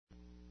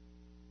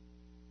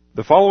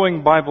The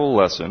following Bible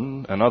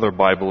lesson and other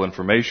Bible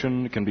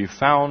information can be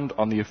found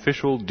on the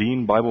official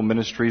Dean Bible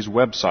Ministries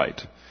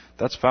website.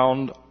 That's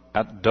found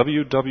at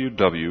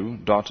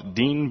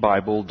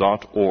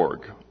www.deanbible.org.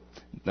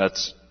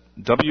 That's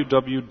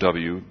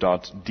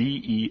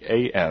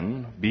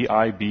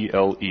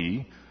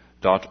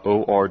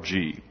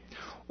www.deanbible.org.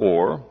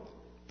 Or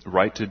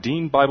write to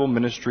Dean Bible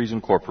Ministries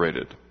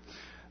Incorporated.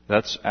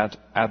 That's at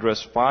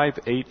address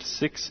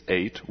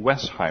 5868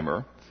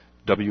 Westheimer,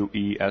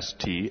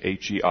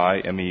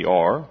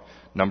 Westheimer,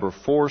 number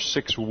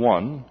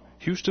 461,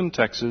 Houston,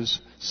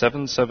 Texas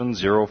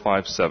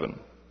 77057.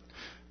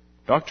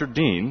 Dr.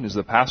 Dean is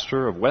the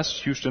pastor of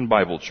West Houston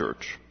Bible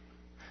Church.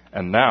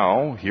 And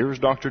now, here's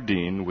Dr.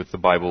 Dean with the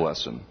Bible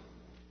lesson.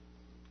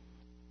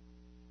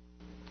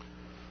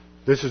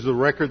 This is the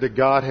record that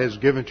God has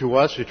given to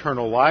us,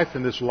 eternal life,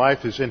 and this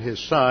life is in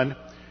His Son.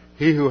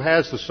 He who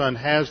has the Son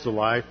has the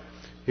life.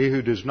 He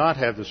who does not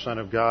have the Son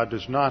of God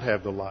does not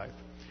have the life.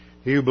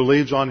 He who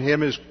believes on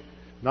Him is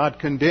not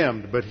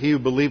condemned, but he who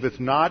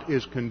believeth not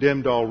is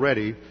condemned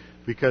already,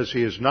 because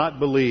he has not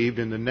believed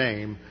in the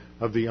name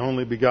of the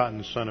only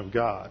begotten Son of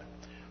God.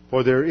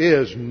 For there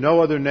is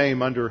no other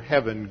name under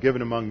heaven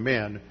given among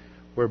men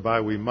whereby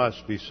we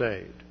must be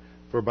saved.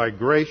 For by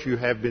grace you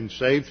have been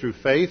saved through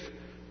faith,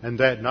 and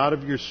that not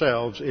of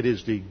yourselves. It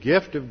is the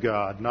gift of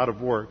God, not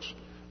of works,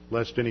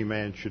 lest any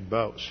man should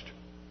boast.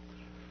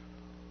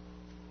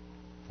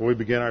 Before we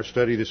begin our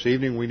study this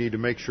evening, we need to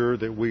make sure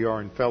that we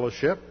are in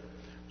fellowship.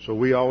 So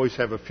we always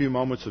have a few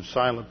moments of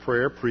silent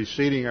prayer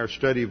preceding our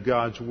study of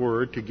God's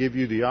Word to give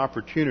you the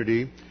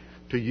opportunity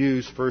to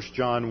use 1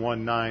 John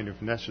 1:9 if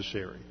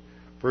necessary.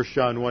 1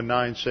 John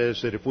 1:9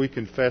 says that if we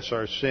confess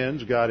our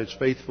sins, God is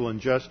faithful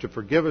and just to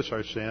forgive us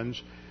our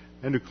sins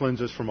and to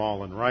cleanse us from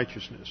all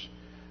unrighteousness.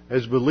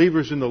 As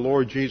believers in the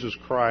Lord Jesus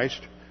Christ,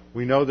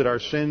 we know that our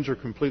sins are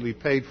completely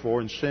paid for,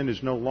 and sin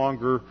is no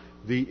longer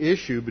the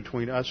issue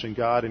between us and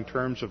God in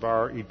terms of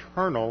our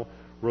eternal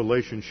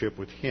relationship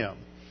with Him.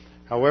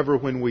 However,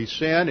 when we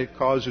sin, it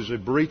causes a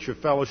breach of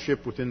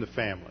fellowship within the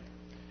family.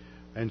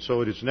 And so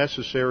it is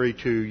necessary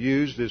to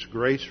use this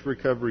grace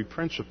recovery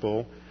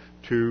principle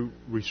to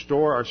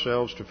restore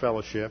ourselves to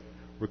fellowship,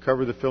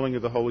 recover the filling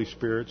of the Holy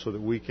Spirit so that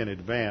we can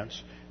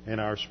advance in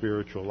our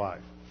spiritual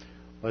life.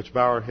 Let's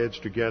bow our heads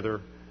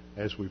together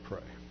as we pray.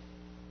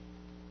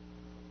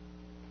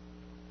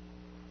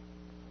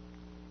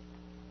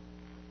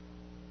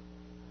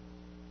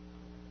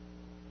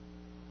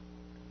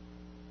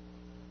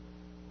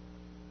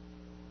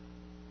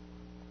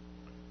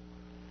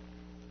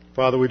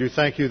 Father, we do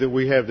thank you that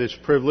we have this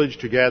privilege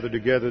to gather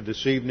together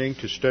this evening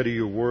to study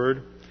your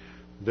word,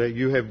 that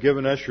you have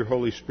given us your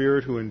Holy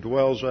Spirit who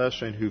indwells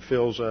us and who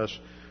fills us,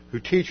 who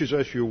teaches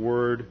us your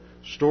word,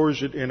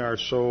 stores it in our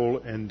soul,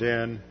 and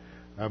then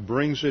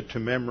brings it to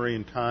memory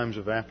in times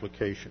of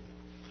application.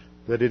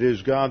 That it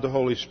is God the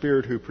Holy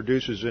Spirit who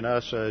produces in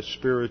us a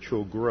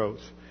spiritual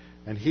growth,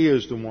 and He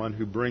is the one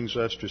who brings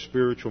us to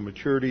spiritual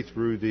maturity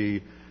through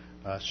the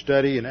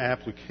study and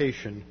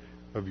application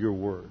of your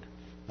word.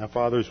 Now,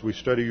 Father, as we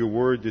study your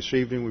word this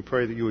evening, we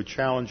pray that you would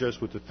challenge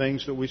us with the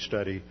things that we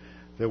study,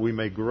 that we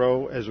may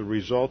grow as a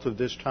result of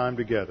this time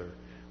together.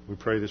 We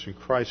pray this in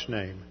Christ's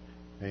name.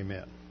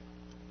 Amen.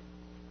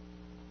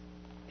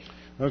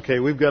 Okay,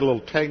 we've got a little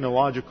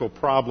technological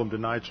problem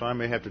tonight, so I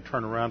may have to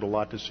turn around a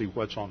lot to see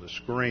what's on the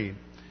screen.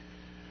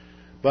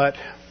 But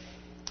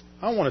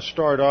I want to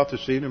start off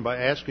this evening by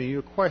asking you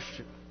a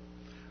question.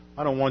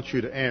 I don't want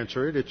you to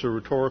answer it. It's a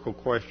rhetorical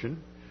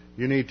question.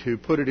 You need to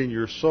put it in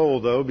your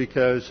soul, though,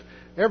 because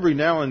every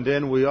now and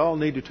then we all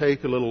need to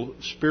take a little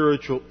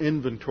spiritual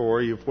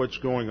inventory of what's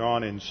going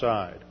on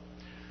inside.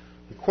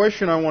 The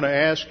question I want to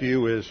ask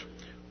you is,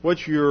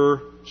 what's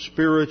your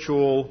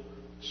spiritual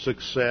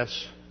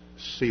success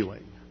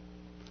ceiling?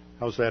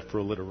 How's that for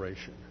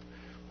alliteration?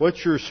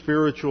 What's your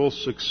spiritual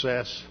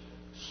success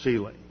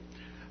ceiling?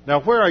 Now,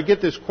 where I get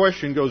this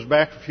question goes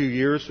back a few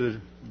years.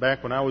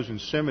 Back when I was in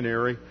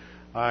seminary,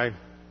 I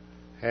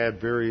had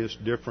various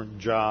different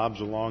jobs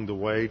along the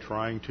way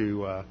trying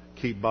to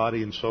keep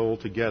body and soul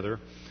together.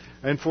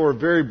 And for a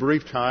very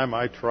brief time,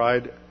 I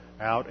tried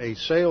out a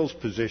sales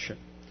position.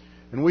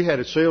 And we had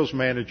a sales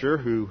manager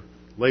who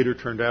later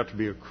turned out to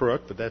be a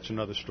crook, but that's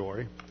another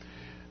story.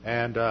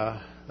 And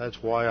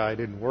that's why I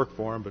didn't work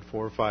for him but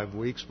 4 or 5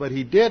 weeks. But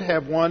he did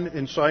have one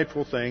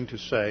insightful thing to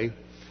say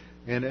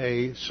in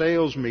a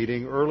sales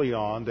meeting early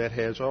on that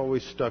has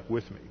always stuck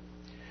with me.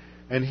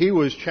 And he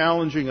was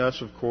challenging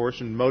us, of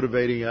course, and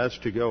motivating us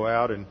to go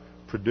out and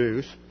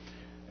produce.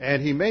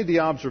 And he made the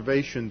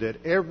observation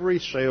that every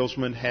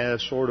salesman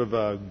has sort of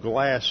a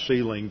glass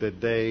ceiling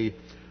that they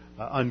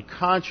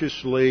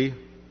unconsciously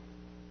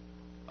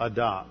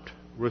adopt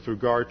with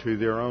regard to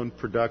their own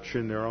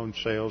production, their own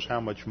sales,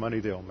 how much money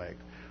they'll make.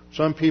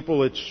 Some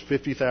people, it's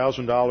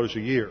 $50,000 a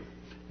year.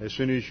 As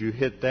soon as you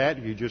hit that,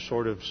 you just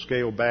sort of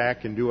scale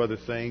back and do other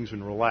things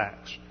and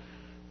relax.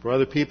 For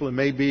other people, it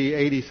may be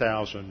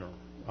 $80,000 or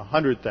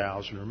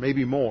 $100,000 or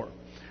maybe more.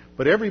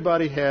 But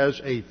everybody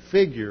has a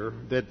figure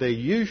that they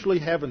usually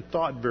haven't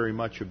thought very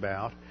much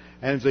about,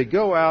 And as they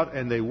go out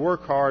and they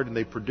work hard and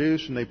they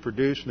produce and they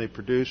produce and they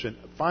produce, and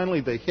finally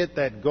they hit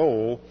that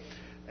goal,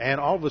 and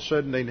all of a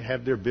sudden they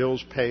have their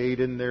bills paid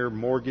and their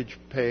mortgage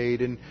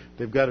paid, and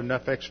they've got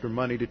enough extra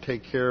money to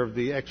take care of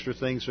the extra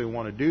things they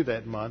want to do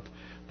that month,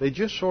 they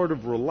just sort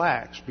of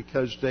relax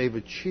because they've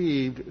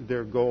achieved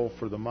their goal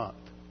for the month.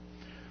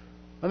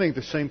 I think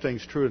the same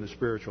thing's true in the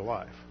spiritual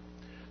life.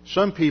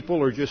 Some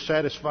people are just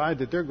satisfied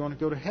that they're going to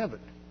go to heaven.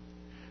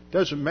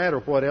 Doesn't matter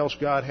what else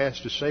God has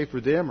to say for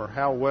them or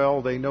how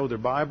well they know their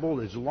Bible,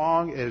 as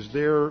long as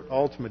their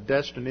ultimate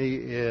destiny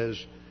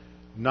is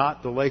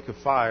not the lake of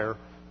fire,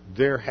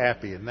 they're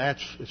happy, and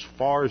that's as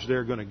far as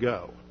they're going to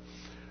go.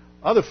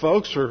 Other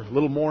folks are a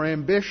little more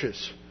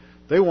ambitious.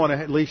 They want to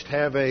at least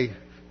have a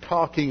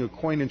talking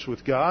acquaintance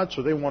with God,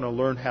 so they want to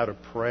learn how to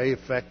pray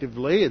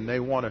effectively, and they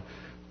want to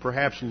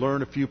perhaps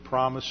learn a few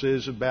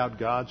promises about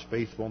God's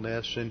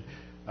faithfulness and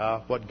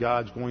what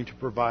God's going to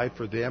provide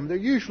for them. They're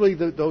usually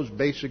those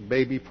basic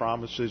baby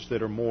promises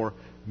that are more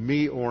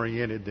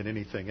me-oriented than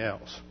anything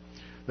else.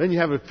 Then you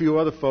have a few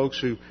other folks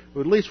who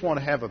at least want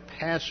to have a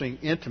passing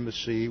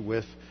intimacy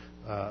with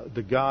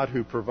the God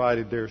who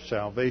provided their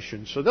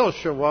salvation. So they'll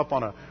show up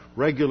on a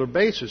regular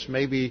basis,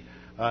 maybe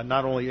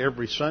not only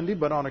every Sunday,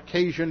 but on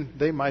occasion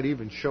they might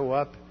even show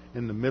up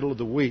in the middle of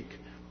the week.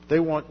 They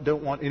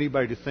don't want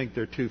anybody to think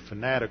they're too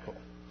fanatical.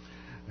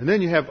 And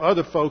then you have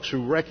other folks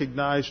who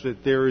recognize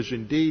that there is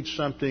indeed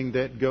something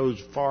that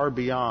goes far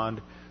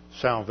beyond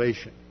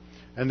salvation,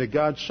 and that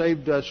God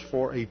saved us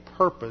for a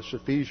purpose.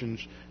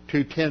 Ephesians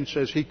 2:10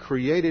 says He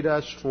created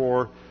us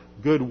for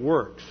good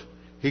works.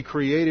 He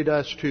created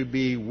us to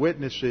be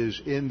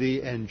witnesses in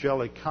the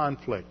angelic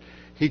conflict.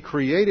 He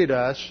created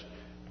us,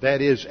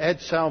 that is,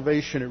 at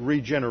salvation, at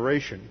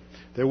regeneration,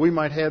 that we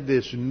might have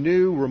this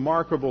new,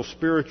 remarkable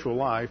spiritual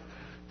life,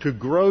 to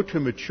grow to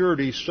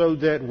maturity so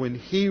that when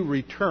He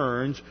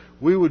returns,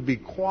 we would be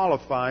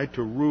qualified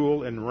to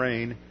rule and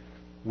reign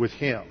with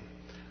Him.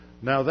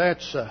 Now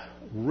that's a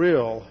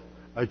real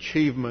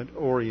achievement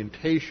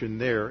orientation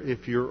there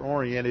if you're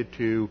oriented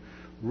to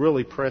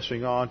really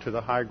pressing on to the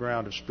high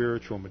ground of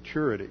spiritual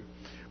maturity.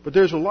 But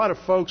there's a lot of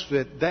folks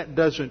that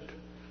doesn't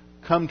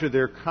come to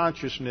their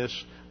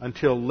consciousness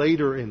until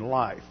later in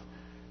life.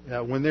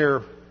 When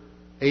they're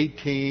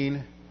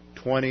 18,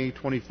 20,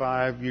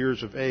 25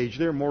 years of age,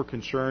 they're more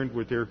concerned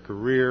with their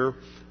career,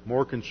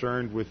 more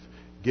concerned with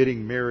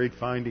getting married,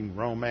 finding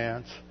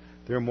romance.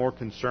 They're more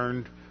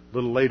concerned a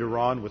little later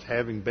on with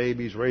having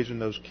babies, raising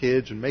those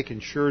kids, and making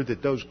sure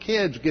that those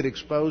kids get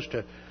exposed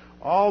to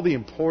all the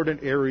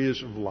important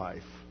areas of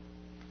life.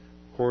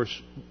 Of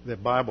course, the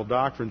Bible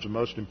doctrine's the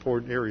most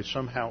important area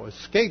somehow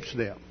escapes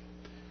them.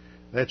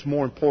 That's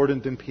more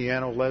important than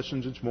piano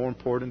lessons. It's more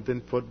important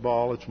than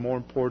football. It's more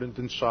important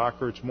than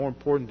soccer. It's more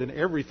important than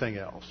everything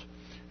else.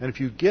 And if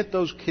you get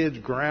those kids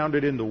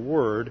grounded in the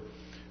Word,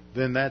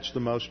 then that's the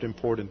most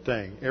important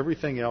thing.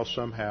 Everything else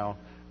somehow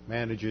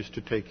manages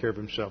to take care of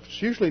himself.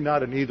 It's usually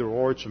not an either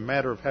or. It's a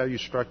matter of how you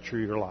structure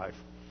your life.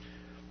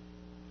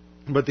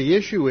 But the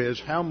issue is,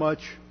 how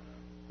much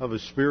of a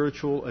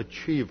spiritual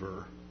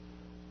achiever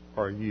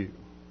are you?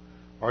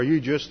 Are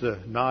you just the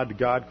nod to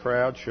God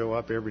crowd, show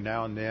up every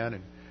now and then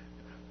and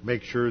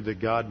make sure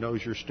that God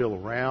knows you're still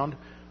around?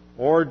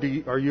 Or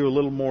are you a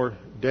little more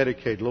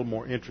dedicated, a little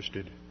more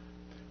interested?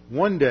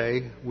 One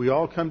day, we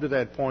all come to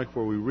that point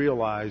where we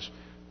realize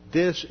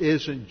this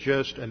isn't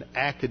just an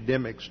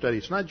academic study.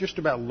 It's not just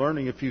about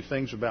learning a few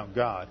things about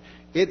God.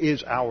 It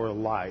is our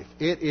life.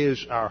 It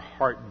is our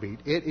heartbeat.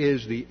 It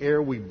is the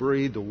air we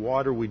breathe, the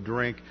water we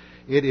drink.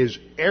 It is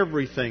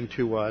everything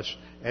to us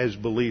as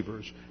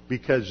believers,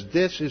 because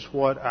this is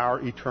what our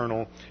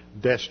eternal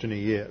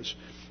destiny is.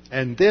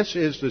 And this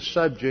is the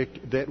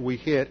subject that we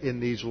hit in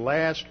these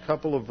last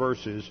couple of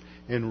verses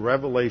in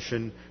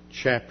Revelation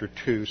chapter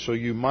 2. So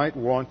you might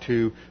want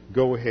to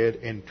go ahead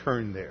and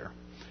turn there.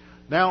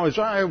 Now, as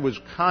I was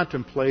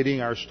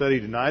contemplating our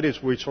study tonight,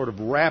 as we sort of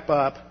wrap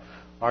up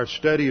our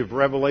study of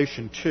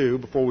Revelation 2,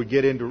 before we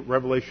get into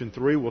Revelation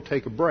 3, we'll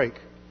take a break.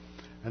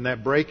 And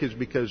that break is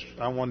because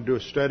I want to do a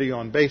study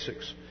on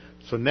basics.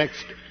 So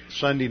next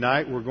Sunday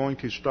night, we're going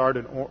to start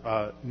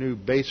a new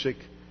basic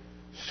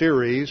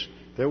series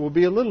that will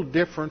be a little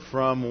different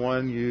from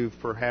one you've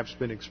perhaps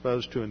been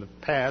exposed to in the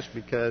past,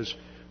 because,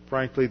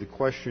 frankly, the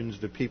questions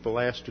that people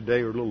ask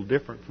today are a little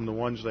different from the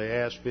ones they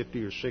asked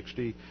 50 or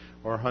 60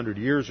 or 100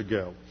 years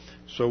ago.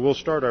 So we'll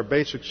start our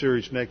basic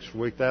series next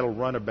week. That'll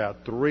run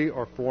about 3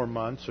 or 4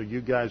 months. So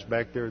you guys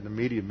back there in the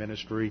media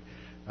ministry,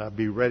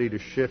 be ready to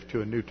shift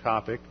to a new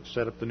topic,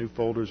 set up the new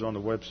folders on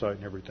the website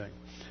and everything.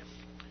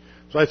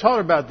 So I thought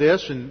about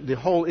this and the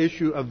whole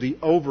issue of the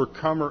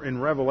overcomer in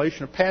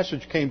Revelation. A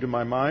passage came to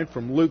my mind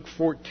from Luke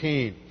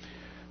 14.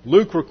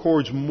 Luke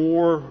records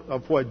more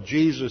of what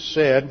Jesus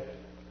said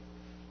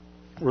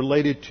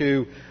related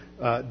to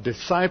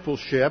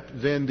discipleship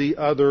than the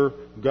other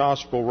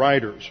gospel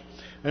writers.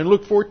 And in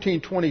Luke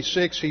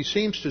 14:26, he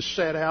seems to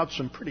set out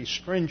some pretty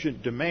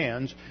stringent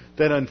demands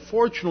that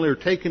unfortunately are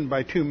taken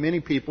by too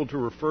many people to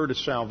refer to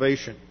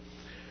salvation.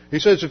 He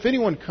says, if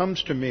anyone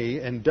comes to me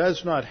and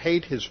does not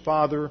hate his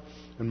father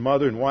and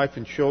mother and wife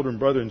and children,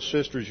 brother and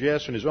sisters,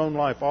 yes, and his own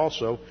life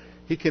also,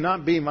 he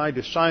cannot be my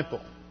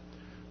disciple.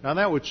 Now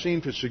that would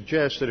seem to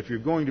suggest that if you're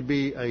going to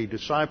be a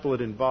disciple,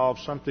 it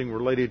involves something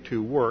related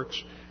to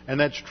works, and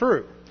that's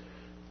true.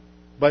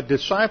 But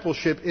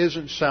discipleship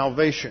isn't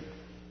salvation.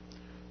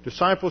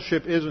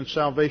 Discipleship isn't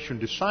salvation.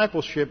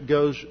 Discipleship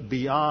goes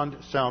beyond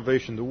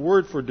salvation. The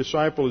word for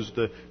disciple is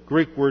the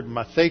Greek word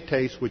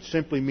mathetes, which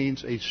simply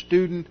means a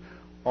student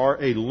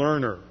or a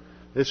learner.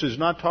 This is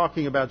not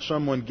talking about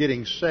someone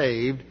getting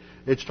saved.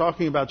 It's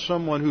talking about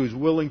someone who's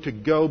willing to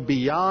go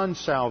beyond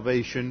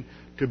salvation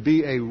to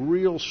be a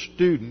real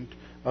student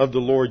of the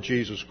Lord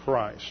Jesus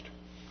Christ.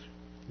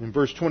 In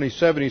verse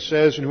 27 he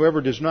says, and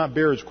whoever does not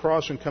bear his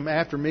cross and come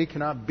after me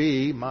cannot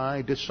be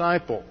my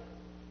disciple.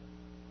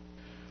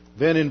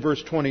 Then in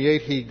verse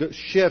 28 he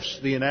shifts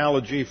the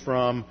analogy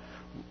from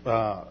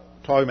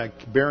talking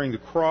about bearing the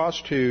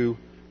cross to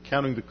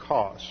counting the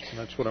cost. And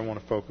that's what I want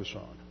to focus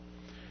on.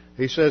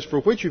 He says, for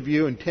which of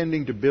you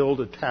intending to build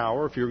a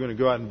tower, if you're going to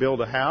go out and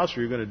build a house or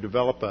you're going to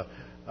develop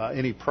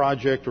any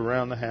project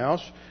around the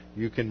house,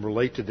 you can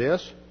relate to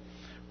this.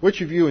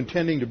 Which of you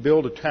intending to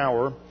build a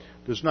tower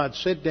does not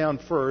sit down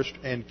first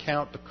and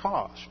count the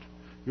cost?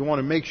 You want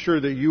to make sure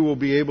that you will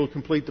be able to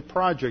complete the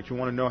project. You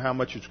want to know how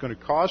much it's going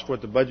to cost,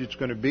 what the budget's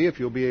going to be, if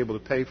you'll be able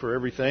to pay for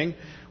everything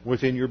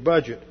within your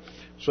budget.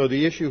 So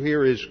the issue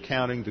here is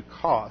counting the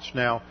cost.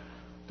 Now,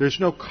 there's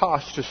no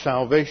cost to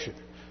salvation.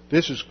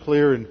 This is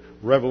clear in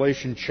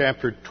Revelation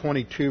chapter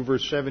 22,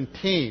 verse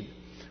 17,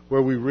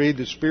 where we read,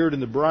 the Spirit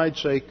and the bride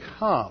say,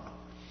 come.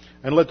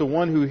 And let the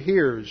one who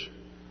hears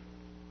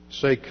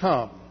say,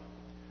 come.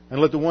 And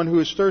let the one who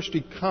is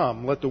thirsty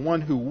come. Let the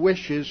one who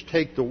wishes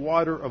take the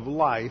water of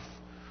life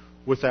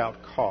without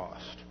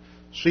cost.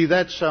 See,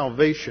 that's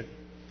salvation.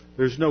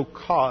 There's no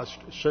cost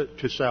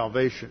to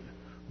salvation.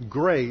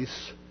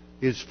 Grace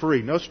is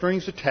free. No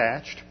strings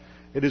attached.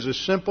 It is a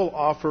simple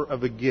offer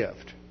of a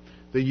gift.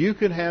 That you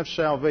can have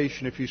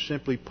salvation if you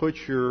simply put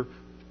your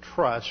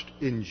trust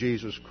in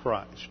Jesus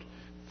Christ.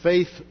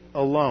 Faith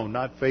alone,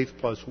 not faith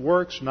plus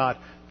works, not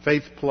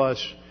faith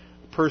plus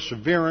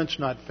perseverance,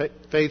 not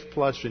faith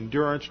plus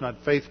endurance,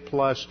 not faith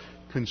plus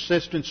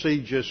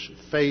consistency, just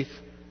faith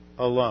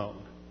alone.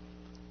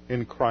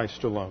 In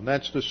Christ alone.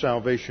 That's the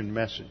salvation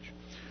message.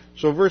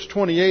 So verse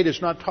 28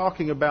 is not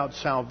talking about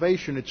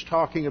salvation, it's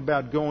talking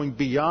about going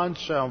beyond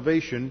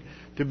salvation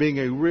to being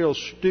a real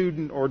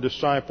student or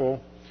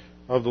disciple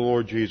of the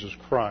Lord Jesus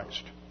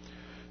Christ.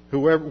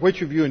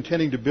 Which of you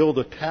intending to build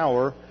a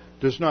tower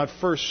does not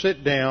first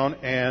sit down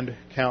and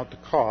count the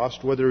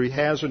cost, whether he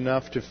has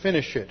enough to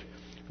finish it,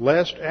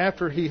 lest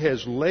after he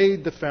has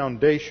laid the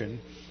foundation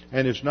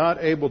and is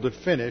not able to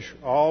finish,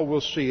 all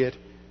will see it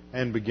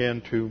and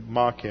begin to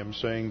mock him,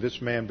 saying,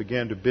 this man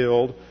began to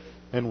build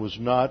and was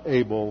not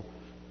able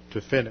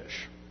to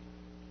finish.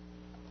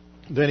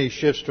 Then he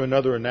shifts to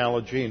another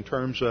analogy in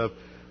terms of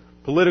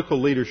political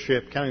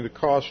leadership, counting the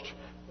cost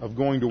of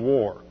going to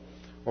war.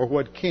 Or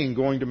what king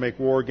going to make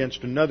war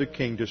against another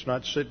king does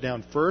not sit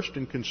down first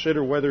and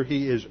consider whether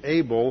he is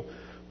able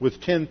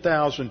with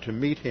 10,000 to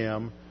meet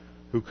him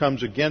who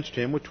comes against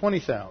him with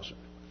 20,000.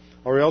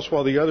 Or else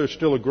while the other is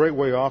still a great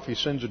way off, he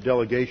sends a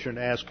delegation and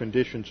asks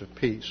conditions of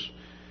peace.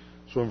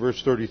 So in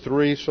verse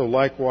 33, so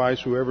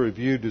likewise whoever of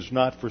you does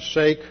not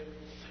forsake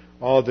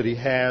all that he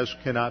has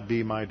cannot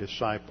be my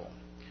disciple.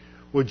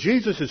 What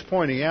Jesus is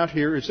pointing out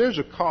here is there's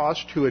a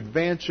cost to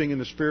advancing in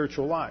the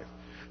spiritual life,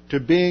 to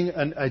being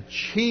an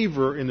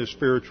achiever in the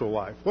spiritual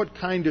life. What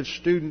kind of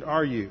student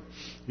are you?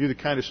 Are you the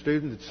kind of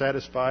student that's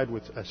satisfied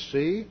with a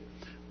C?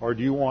 Or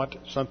do you want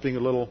something a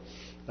little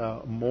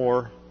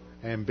more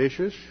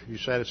ambitious? Are you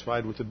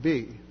satisfied with a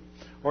B?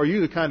 Or are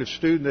you the kind of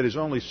student that is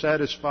only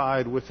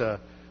satisfied with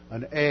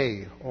an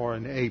A or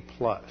an A+?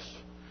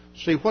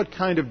 See, what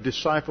kind of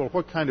disciple,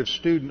 what kind of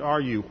student are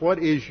you? What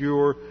is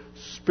your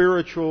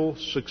spiritual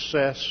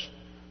success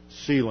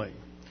ceiling?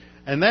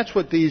 And that's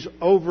what these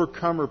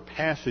overcomer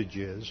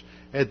passages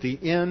at the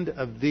end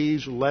of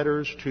these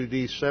letters to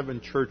these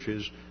 7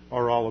 churches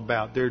are all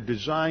about. They're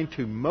designed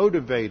to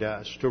motivate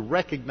us to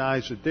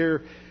recognize that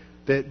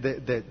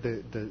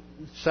the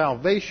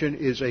salvation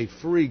is a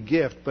free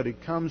gift, but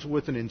it comes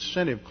with an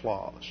incentive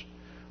clause.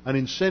 An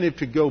incentive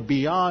to go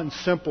beyond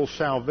simple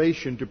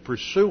salvation to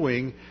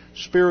pursuing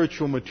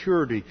spiritual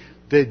maturity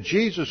that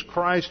Jesus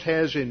Christ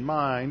has in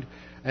mind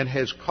and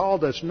has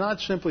called us not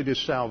simply to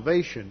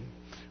salvation,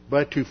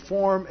 but to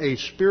form a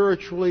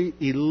spiritually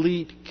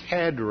elite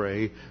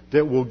cadre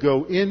that will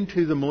go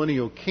into the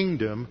millennial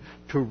kingdom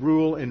to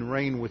rule and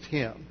reign with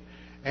Him.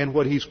 And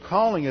what He's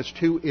calling us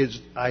to is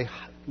a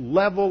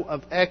level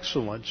of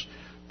excellence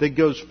that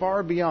goes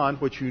far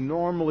beyond what you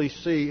normally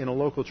see in a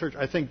local church.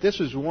 I think this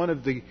is one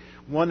of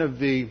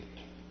the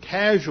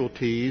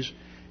casualties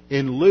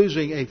in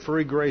losing a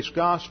free grace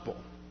gospel.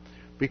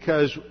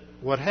 Because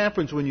what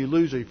happens when you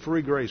lose a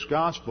free grace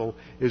gospel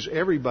is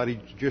everybody's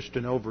just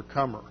an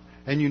overcomer.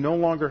 And you no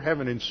longer have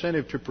an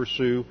incentive to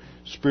pursue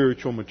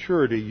spiritual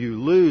maturity. You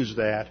lose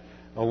that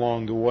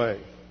along the way.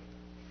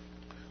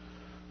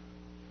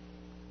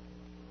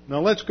 Now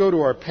let's go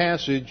to our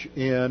passage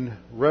in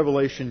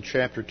Revelation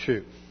chapter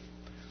 2.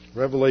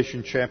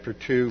 Revelation chapter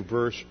 2,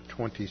 verse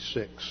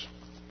 26.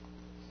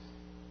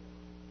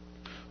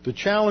 The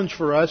challenge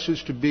for us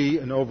is to be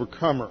an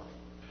overcomer.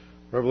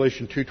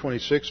 Revelation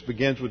 2:26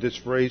 begins with this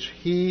phrase,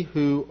 "He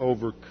who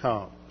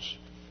overcomes."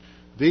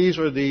 These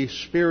are the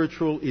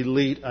spiritual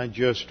elite I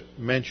just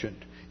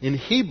mentioned. In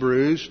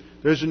Hebrews,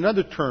 there's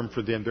another term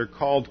for them. They're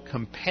called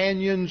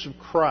companions of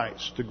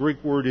Christ. The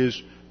Greek word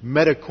is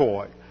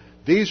metakoi.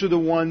 These are the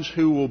ones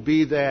who will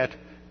be that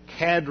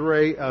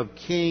cadre of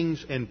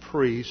kings and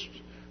priests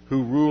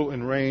who rule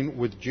and reign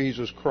with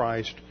Jesus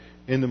Christ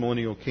in the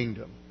millennial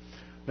kingdom.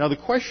 Now the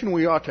question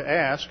we ought to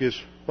ask is,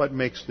 what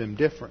makes them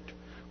different?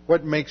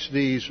 What makes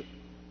these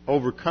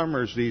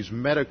overcomers, these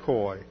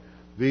metakoi,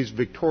 these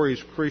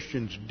victorious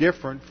Christians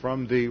different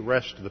from the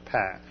rest of the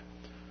pack?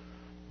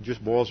 It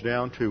just boils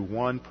down to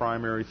one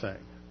primary thing: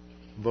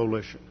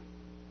 volition.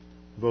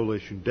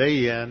 Volition.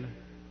 Day in,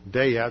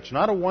 day out. It's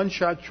not a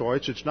one-shot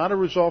choice. It's not a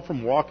result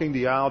from walking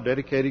the aisle,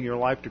 dedicating your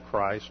life to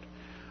Christ.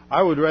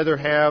 I would rather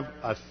have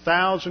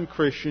 1,000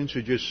 Christians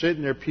who just sit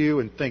in their pew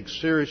and think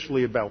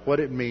seriously about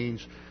what it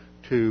means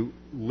to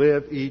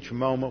live each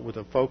moment with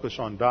a focus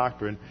on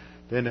doctrine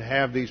than to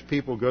have these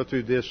people go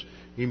through this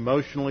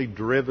emotionally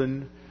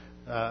driven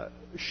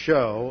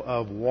show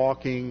of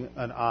walking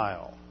an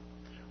aisle.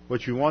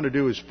 What you want to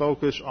do is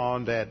focus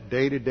on that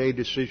day-to-day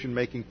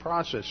decision-making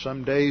process.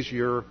 Some days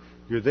you're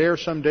there,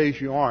 some days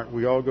you aren't.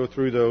 We all go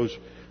through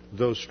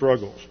those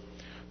struggles.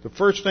 The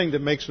first thing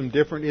that makes them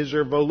different is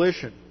their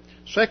volition.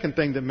 Second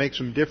thing that makes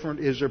them different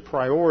is their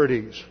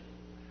priorities.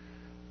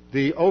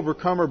 The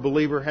overcomer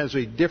believer has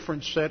a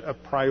different set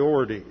of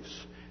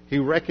priorities. He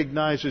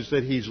recognizes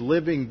that he's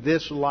living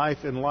this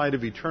life in light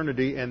of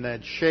eternity, and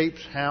that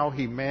shapes how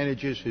he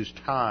manages his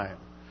time.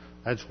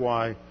 That's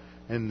why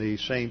in the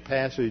same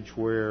passage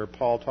where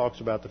Paul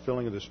talks about the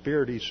filling of the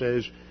Spirit, he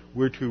says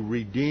we're to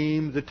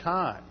redeem the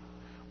time.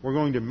 We're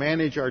going to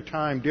manage our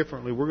time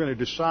differently. We're going to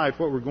decide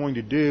what we're going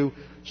to do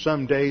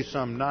some days,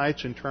 some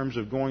nights in terms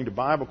of going to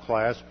Bible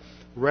class,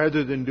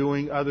 rather than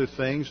doing other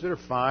things that are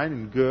fine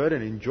and good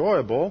and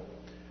enjoyable.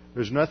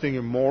 There's nothing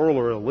immoral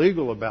or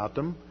illegal about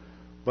them,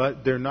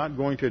 but they're not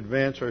going to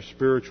advance our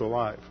spiritual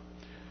life.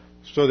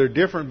 So they're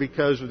different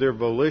because of their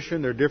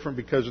volition. They're different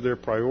because of their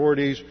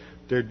priorities.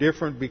 They're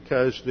different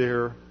because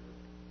they're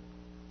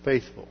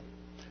faithful.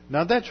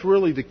 Now that's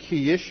really the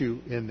key issue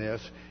in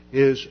this,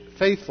 is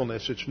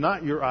faithfulness. It's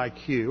not your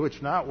IQ. It's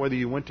not whether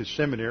you went to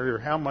seminary or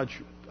how much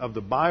of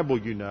the Bible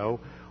you know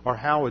or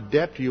how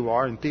adept you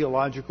are in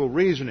theological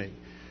reasoning.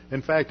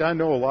 In fact, I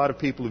know a lot of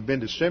people who've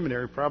been to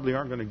seminary probably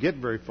aren't going to get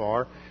very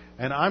far,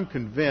 and I'm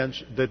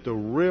convinced that the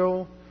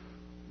real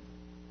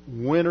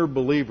winner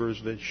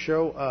believers that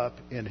show up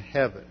in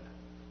heaven,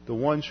 the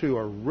ones who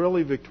are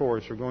really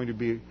victorious, are going to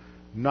be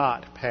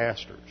not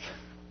pastors.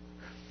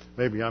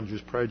 Maybe I'm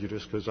just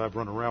prejudiced because I've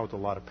run around with a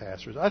lot of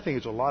pastors. I think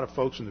it's a lot of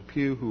folks in the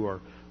pew who are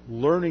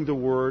learning the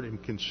Word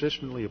and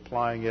consistently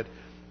applying it,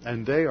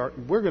 and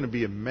we're going to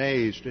be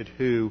amazed at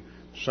who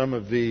some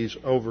of these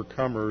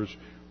overcomers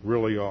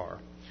really are.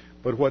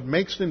 But what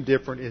makes them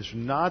different is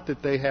not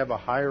that they have a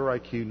higher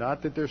IQ,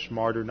 not that they're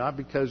smarter, not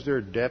because they're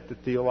adept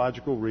at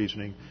theological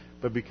reasoning,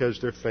 but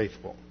because they're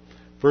faithful.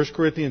 1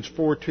 Corinthians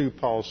 4:2,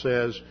 Paul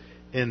says,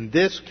 "In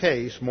this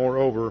case,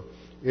 moreover,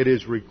 it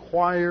is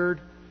required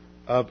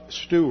of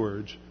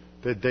stewards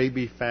that they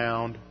be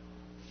found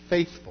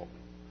faithful."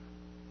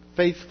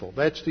 Faithful,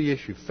 that's the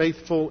issue.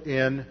 Faithful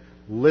in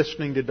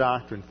listening to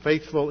doctrine,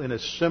 faithful in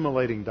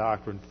assimilating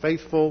doctrine,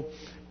 faithful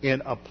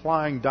in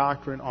applying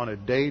doctrine on a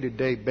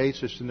day-to-day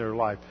basis in their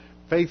life,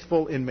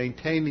 faithful in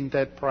maintaining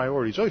that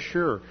priorities. Oh,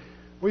 sure,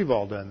 we've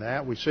all done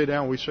that. We sit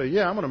down and we say,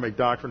 yeah, I'm going to make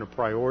doctrine a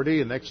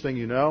priority, and next thing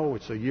you know,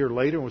 it's a year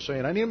later, and we're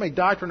saying, I need to make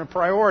doctrine a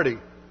priority.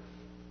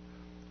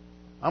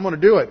 I'm going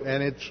to do it.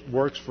 And it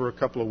works for a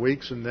couple of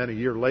weeks, and then a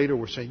year later,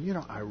 we're saying,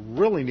 I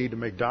really need to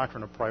make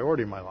doctrine a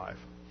priority in my life.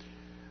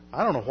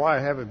 I don't know why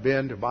I haven't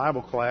been to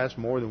Bible class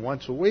more than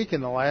once a week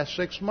in the last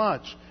 6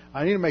 months.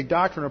 I need to make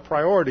doctrine a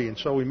priority. And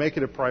so we make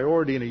it a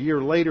priority, and a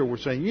year later we're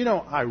saying,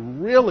 I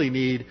really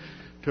need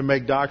to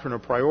make doctrine a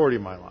priority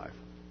in my life.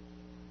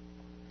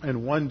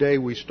 And one day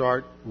we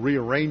start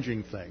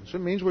rearranging things. It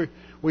means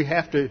we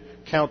have to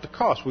count the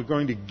cost. We're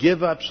going to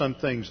give up some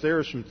things. There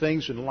are some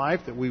things in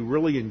life that we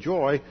really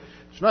enjoy.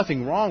 There's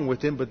nothing wrong with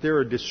them, but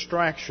they're a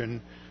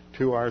distraction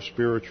to our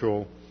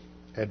spiritual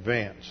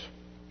advance.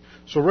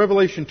 So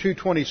Revelation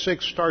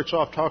 2:26 starts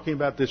off talking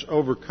about this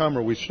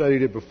overcomer. We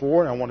studied it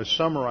before, and I want to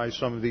summarize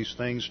some of these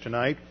things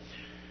tonight.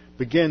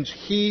 Begins,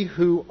 he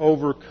who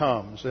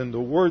overcomes. And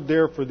the word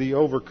there for the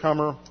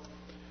overcomer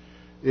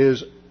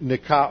is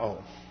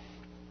nikao.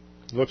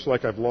 Looks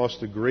like I've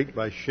lost the Greek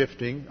by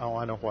shifting. Oh,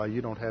 I know why.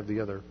 You don't have the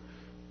other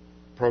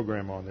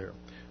program on there.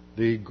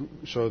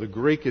 So the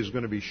Greek is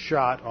going to be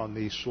shot on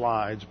these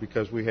slides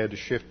because we had to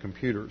shift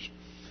computers.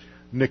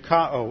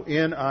 Nikao,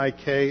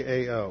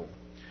 Nikao.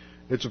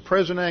 It's a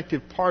present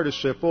active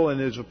participle,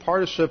 and is a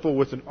participle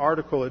with an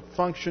article. It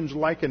functions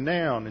like a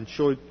noun, and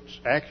so it's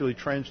actually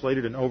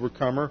translated an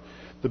overcomer.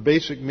 The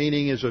basic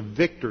meaning is a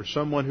victor,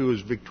 someone who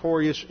is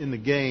victorious in the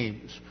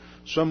games,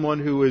 someone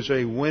who is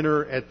a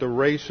winner at the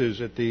races,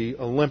 at the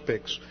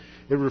Olympics.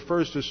 It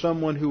refers to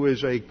someone who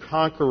is a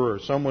conqueror,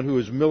 someone who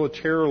is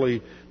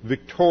militarily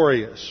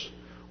victorious,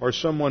 or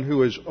someone who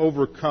has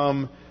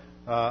overcome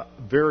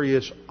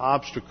various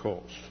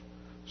obstacles.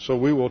 So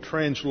we will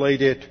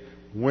translate it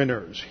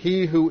winners.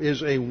 He who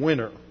is a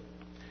winner.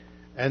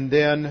 And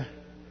then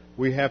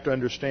we have to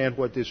understand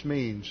what this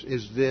means.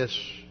 Is this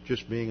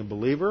just being a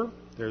believer?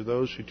 There are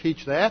those who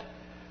teach that.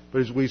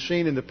 But as we've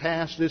seen in the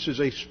past, this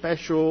is a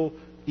special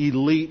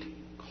elite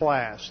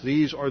class.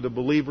 These are the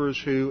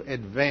believers who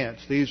advance.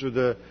 These are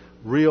the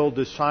real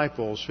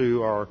disciples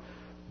who are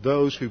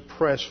those who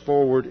press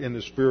forward in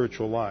the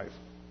spiritual life.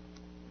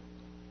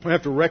 We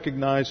have to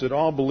recognize that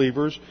all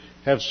believers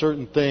have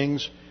certain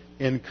things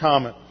in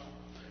common.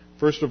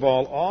 First of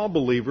all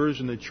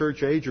believers in the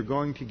church age are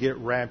going to get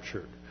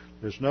raptured.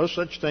 There's no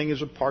such thing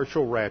as a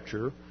partial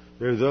rapture.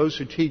 There are those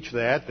who teach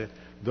that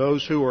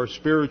those who are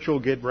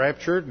spiritual get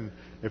raptured, and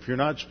if you're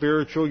not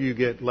spiritual, you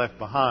get left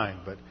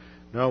behind. But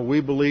no,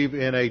 we believe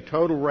in a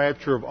total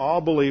rapture of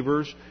all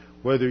believers,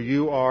 whether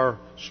you are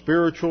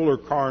spiritual or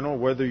carnal,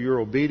 whether you're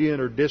obedient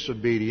or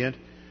disobedient,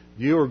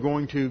 you are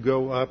going to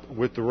go up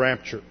with the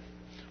rapture.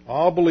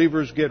 All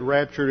believers get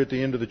raptured at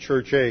the end of the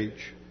church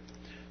age.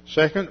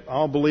 Second,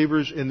 all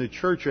believers in the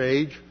church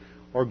age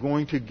are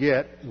going to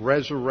get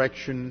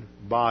resurrection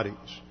bodies.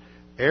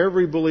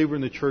 Every believer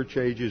in the church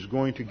age is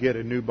going to get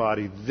a new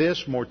body.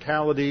 This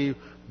mortality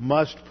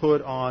must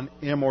put on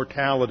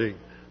immortality.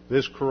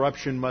 This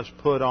corruption must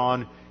put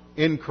on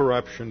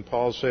incorruption,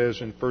 Paul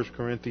says in 1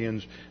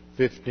 Corinthians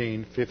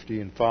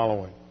 15:50 and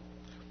following.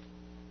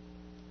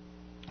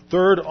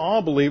 Third,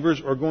 all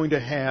believers are going to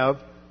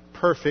have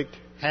perfect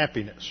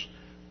happiness.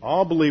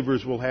 All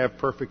believers will have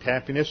perfect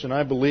happiness, and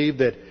I believe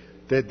that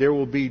there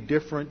will be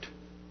different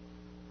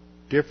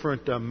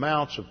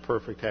amounts of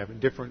perfect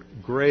happiness,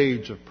 different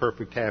grades of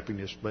perfect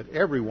happiness, but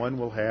everyone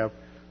will have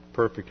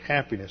perfect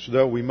happiness.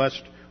 Though we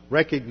must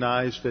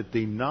recognize that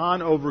the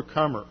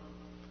non-overcomer,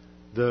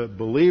 the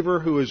believer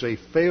who is a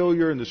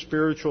failure in the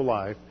spiritual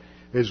life,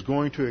 is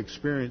going to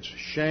experience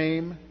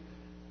shame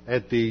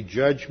at the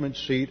judgment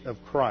seat of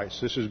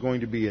Christ. This is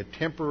going to be a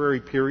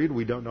temporary period.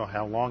 We don't know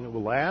how long it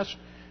will last,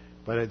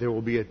 but there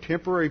will be a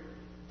temporary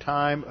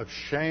time of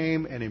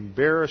shame and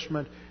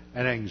embarrassment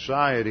and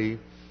anxiety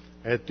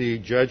at the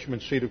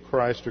judgment seat of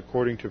Christ,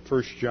 according to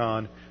 1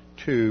 John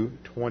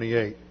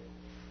 2:28.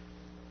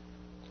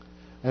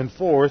 And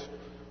fourth,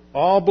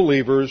 all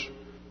believers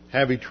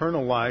have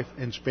eternal life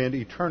and spend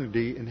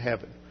eternity in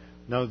heaven.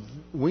 Now,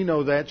 we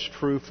know that's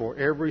true for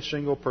every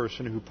single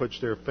person who puts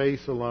their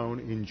faith alone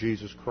in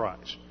Jesus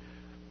Christ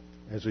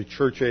as a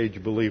church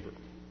age believer.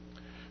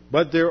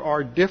 But there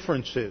are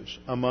differences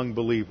among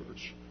believers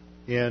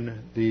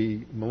in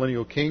the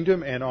millennial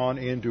kingdom and on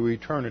into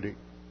eternity.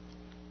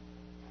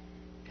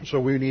 So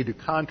we need to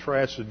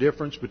contrast the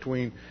difference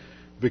between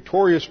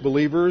victorious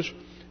believers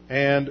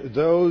and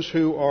those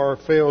who are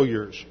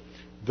failures,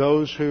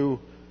 those who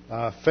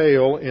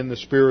fail in the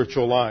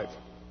spiritual life.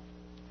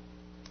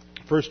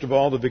 First of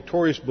all, the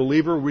victorious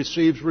believer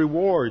receives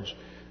rewards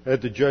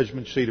at the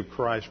judgment seat of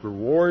Christ.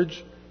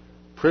 Rewards,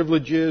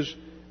 privileges,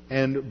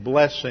 and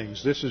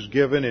blessings. This is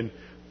given in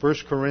 1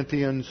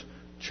 Corinthians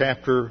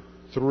chapter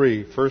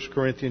 3. 1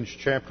 Corinthians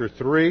chapter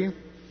 3.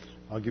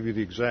 I'll give you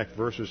the exact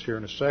verses here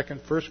in a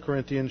second. 1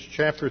 Corinthians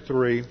chapter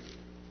 3,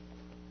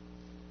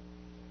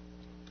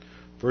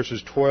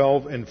 verses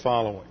 12 and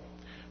following.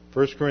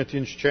 1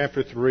 Corinthians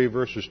chapter 3,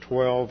 verses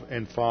 12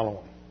 and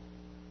following.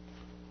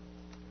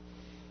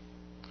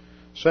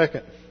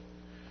 Second,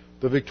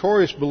 the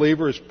victorious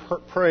believer is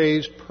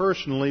praised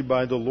personally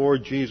by the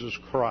Lord Jesus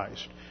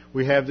Christ.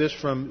 We have this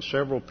from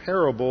several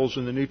parables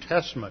in the New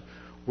Testament,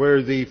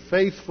 where the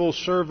faithful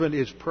servant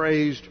is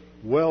praised,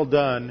 well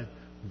done,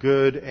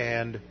 good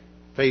and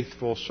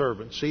faithful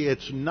servant. See,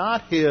 it's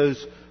not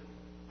his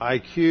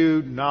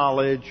IQ,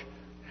 knowledge,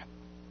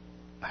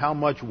 how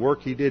much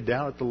work he did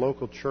down at the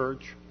local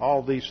church,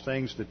 all these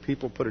things that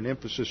people put an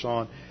emphasis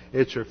on.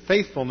 It's their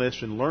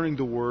faithfulness in learning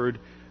the Word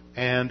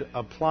and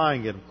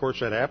applying it. Of course,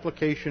 that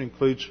application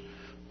includes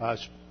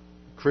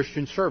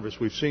Christian service.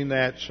 We've seen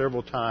that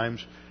several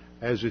times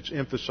as it's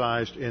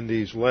emphasized in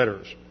these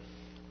letters.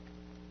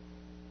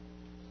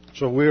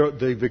 So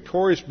the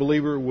victorious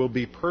believer will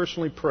be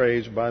personally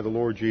praised by the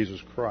Lord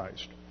Jesus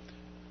Christ.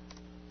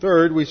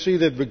 Third, we see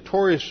that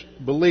victorious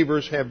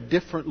believers have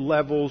different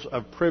levels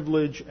of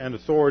privilege and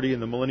authority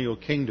in the millennial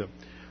kingdom.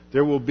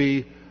 There will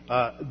be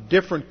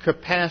different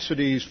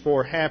capacities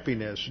for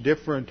happiness,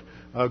 different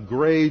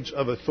grades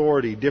of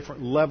authority,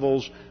 different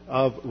levels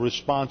of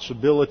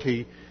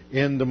responsibility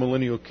in the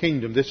millennial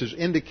kingdom. This is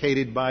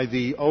indicated by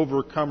the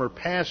overcomer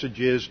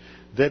passages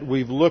that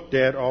we've looked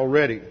at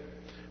already.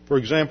 For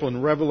example,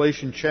 in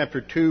Revelation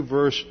chapter 2,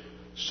 verse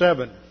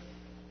 7,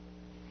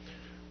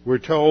 we're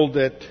told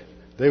that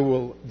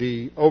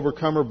The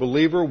overcomer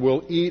believer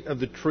will eat of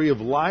the tree of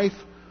life,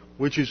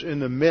 which is in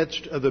the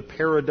midst of the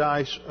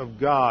paradise of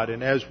God.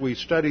 And as we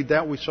studied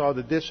that, we saw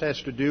that this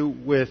has to do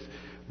with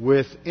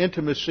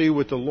intimacy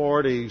with the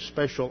Lord, a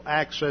special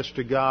access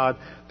to God.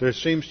 There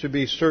seems to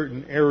be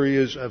certain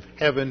areas of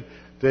heaven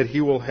that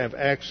He will have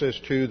access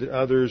to that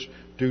others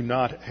do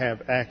not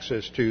have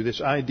access to.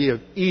 This idea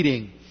of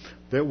eating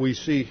that we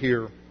see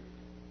here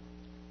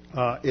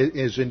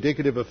is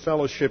indicative of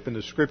fellowship in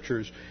the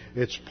Scriptures.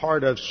 It's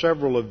part of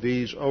several of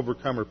these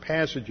overcomer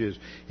passages.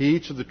 He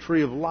eats of the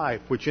tree of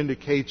life, which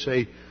indicates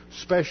a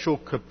special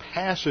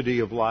capacity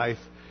of life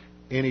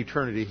in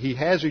eternity. He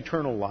has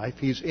eternal life.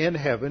 He's in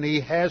heaven.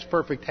 He has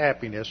perfect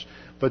happiness.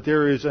 But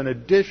there is an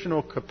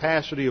additional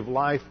capacity of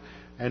life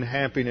and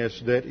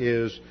happiness that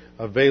is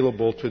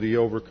available to the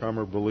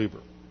overcomer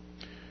believer.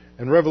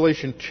 In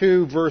Revelation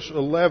 2, verse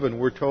 11,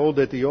 we're told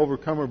that the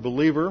overcomer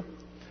believer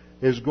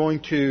is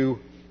going to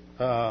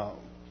have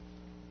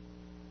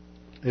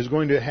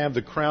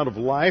the crown of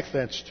life.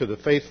 That's to the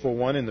faithful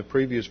one in the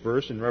previous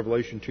verse in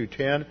Revelation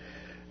 2:10.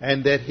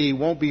 And that he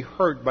won't be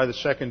hurt by the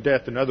second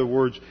death. In other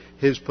words,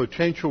 his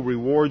potential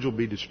rewards will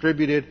be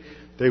distributed.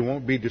 They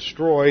won't be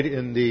destroyed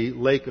in the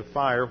lake of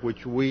fire,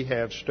 which we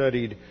have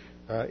studied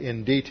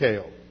in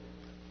detail.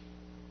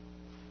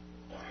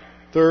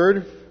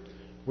 Third,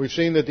 we've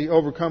seen that the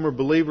overcomer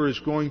believer is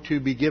going to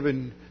be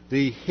given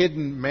the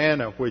hidden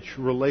manna, which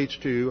relates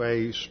to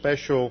a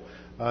special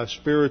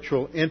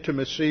spiritual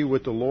intimacy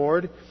with the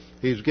Lord.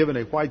 He's given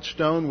a white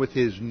stone with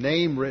his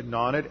name written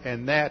on it,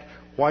 and that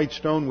white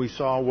stone we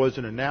saw was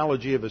an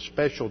analogy of a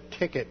special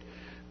ticket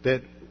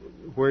that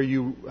where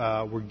you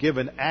were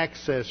given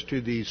access to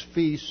these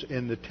feasts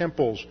in the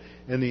temples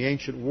in the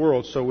ancient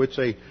world. So it's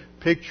a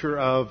picture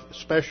of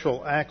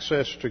special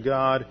access to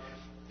God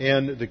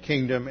in the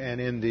kingdom and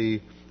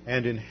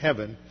in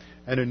heaven.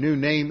 And a new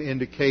name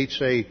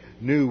indicates a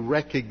new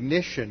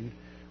recognition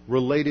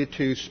related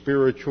to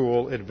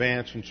spiritual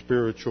advance and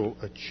spiritual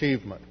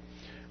achievement.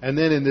 And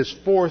then in this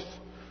fourth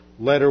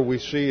letter we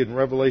see in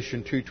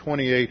Revelation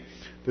 2:28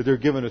 that they're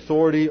given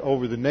authority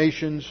over the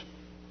nations.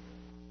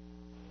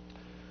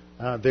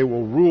 They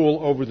will rule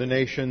over the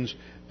nations,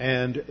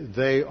 and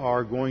they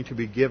are going to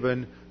be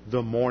given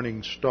the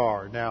morning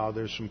star. Now,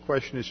 there's some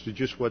question as to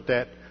just what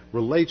that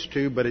relates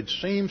to, but it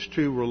seems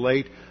to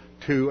relate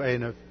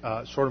to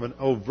sort of an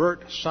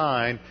overt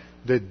sign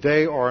that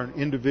they are an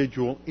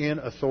individual in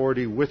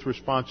authority with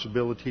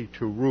responsibility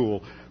to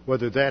rule.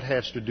 Whether that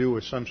has to do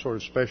with some sort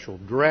of special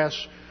dress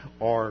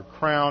or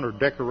crown or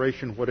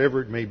decoration,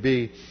 whatever it may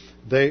be,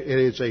 it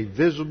is a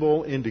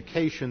visible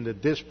indication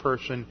that this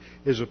person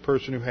is a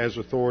person who has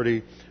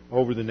authority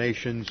over the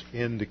nations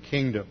in the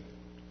kingdom.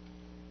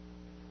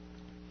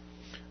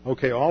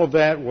 Okay, all of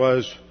that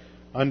was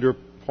under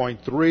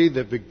point 3,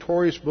 that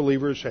victorious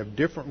believers have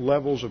different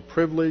levels of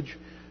privilege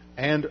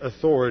and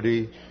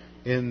authority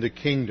in the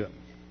kingdom.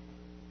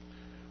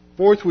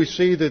 Fourth, we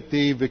see that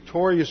the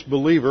victorious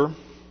believer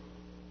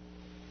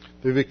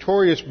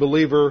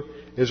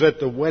is at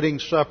the wedding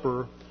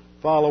supper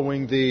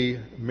following the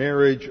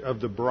marriage of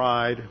the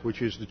bride, which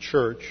is the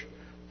church,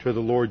 to the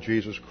Lord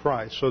Jesus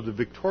Christ. So the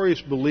victorious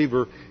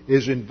believer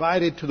is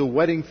invited to the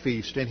wedding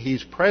feast, and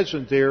he's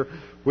present there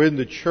when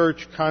the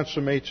church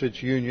consummates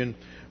its union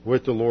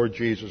with the Lord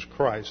Jesus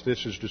Christ.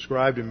 This is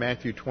described in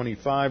Matthew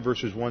 25,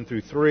 verses 1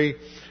 through 3,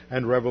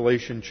 and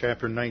Revelation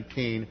chapter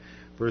 19,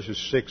 verses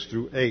 6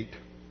 through 8.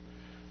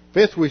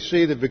 Fifth, we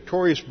see that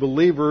victorious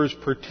believers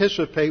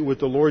participate with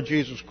the Lord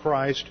Jesus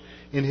Christ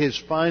in His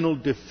final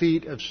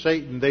defeat of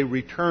Satan. They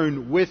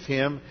return with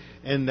Him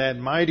in that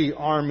mighty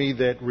army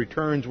that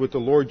returns with the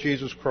Lord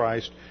Jesus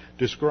Christ,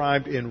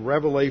 described in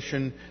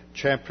Revelation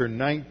chapter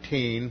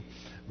 19,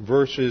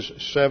 verses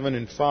 7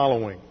 and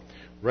following.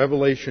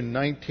 Revelation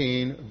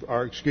 19,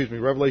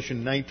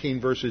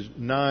 verses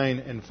 9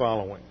 and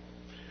following.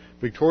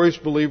 Victorious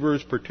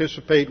believers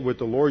participate with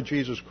the Lord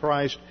Jesus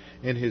Christ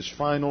in His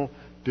final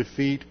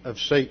defeat of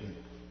Satan.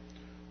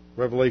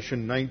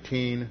 Revelation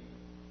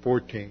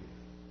 19:14.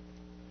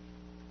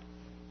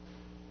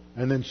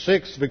 And then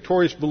sixth,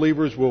 victorious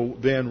believers will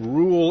then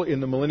rule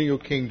in the millennial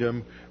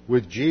kingdom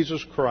with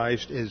Jesus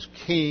Christ as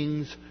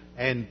kings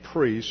and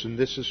priests. And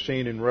this is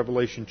seen in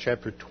Revelation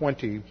chapter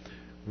 20,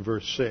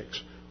 verse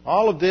 6.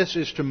 All of this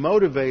is to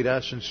motivate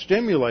us and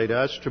stimulate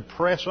us to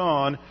press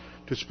on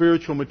to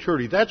spiritual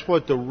maturity. That's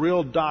what the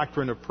real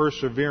doctrine of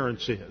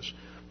perseverance is.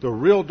 The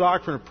real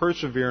doctrine of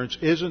perseverance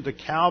isn't the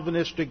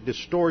Calvinistic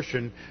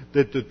distortion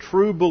that the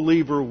true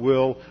believer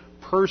will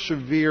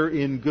persevere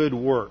in good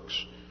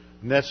works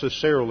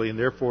necessarily, and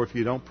therefore if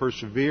you don't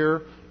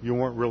persevere, you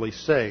weren't really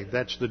saved.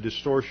 That's the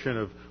distortion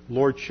of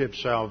lordship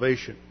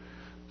salvation.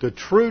 The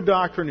true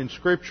doctrine in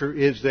Scripture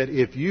is that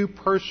if you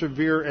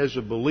persevere as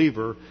a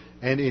believer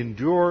and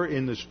endure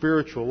in the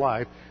spiritual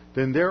life,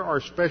 then there are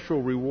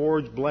special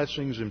rewards,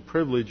 blessings, and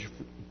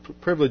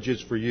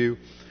privileges for you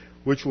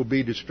which will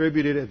be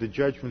distributed at the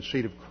judgment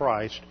seat of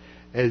Christ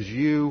as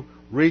you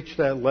reach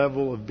that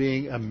level of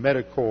being a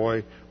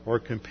medikoi or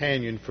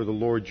companion for the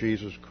Lord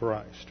Jesus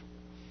Christ.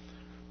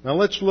 Now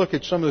let's look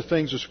at some of the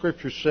things the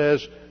Scripture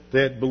says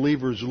that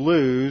believers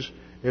lose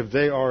if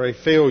they are a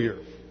failure.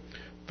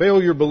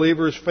 Failure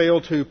believers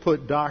fail to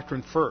put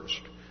doctrine first.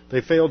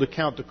 They fail to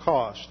count the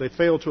cost. They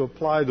fail to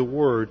apply the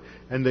Word.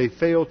 And they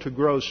fail to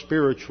grow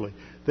spiritually.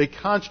 They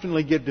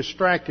constantly get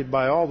distracted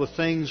by all the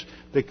things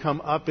that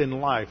come up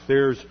in life.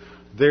 There's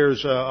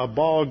a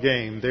ball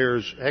game.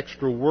 There's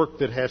extra work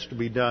that has to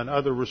be done.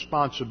 Other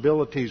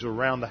responsibilities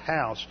around the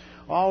house.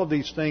 All of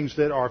these things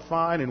that are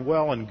fine and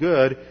well and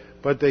good,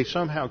 but they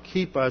somehow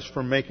keep us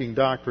from making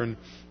doctrine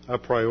a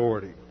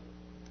priority.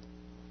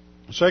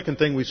 The second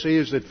thing we see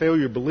is that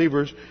failure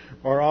believers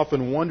are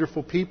often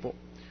wonderful people.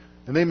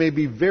 And they may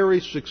be very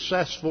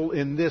successful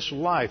in this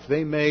life.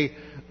 They may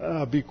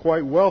be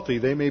quite wealthy.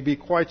 They may be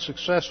quite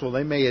successful.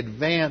 They may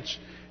advance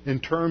in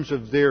terms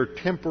of their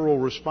temporal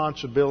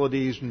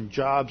responsibilities and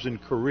jobs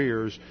and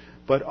careers,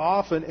 but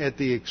often at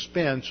the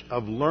expense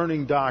of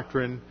learning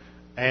doctrine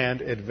and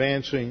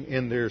advancing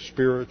in their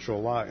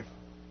spiritual life.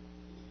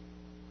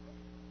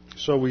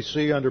 So we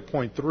see under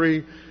point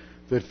 3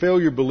 that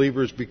failure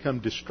believers become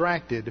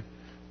distracted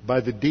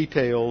by the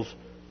details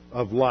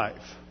of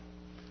life.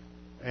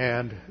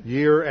 And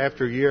year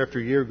after year after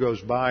year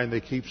goes by and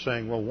they keep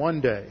saying, well,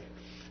 one day.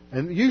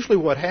 And usually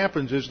what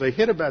happens is they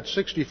hit about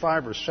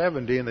 65 or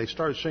 70 and they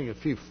start seeing a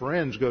few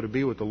friends go to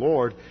be with the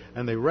Lord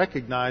and they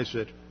recognize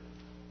that,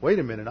 wait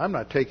a minute, I'm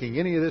not taking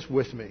any of this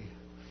with me.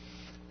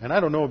 And I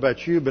don't know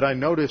about you, but I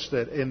noticed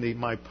that in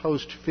my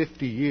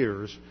post-50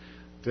 years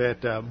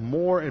that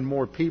more and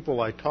more people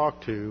I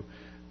talk to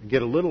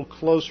get a little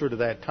closer to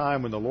that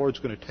time when the Lord's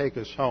going to take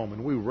us home.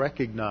 And we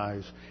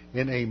recognize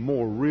in a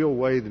more real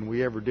way than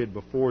we ever did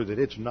before that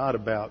it's not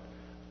about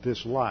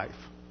this life.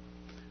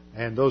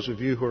 And those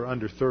of you who are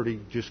under 30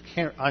 just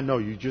can't, I know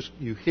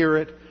you hear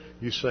it,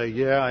 you say,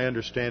 yeah, I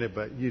understand it,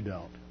 but you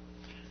don't.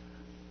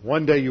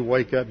 One day you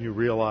wake up and you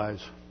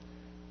realize,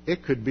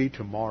 it could be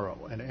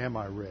tomorrow, and am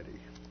I ready?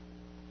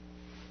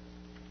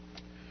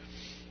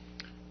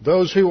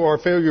 Those who are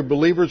failure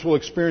believers will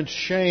experience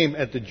shame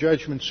at the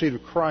judgment seat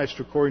of Christ,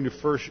 according to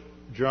 1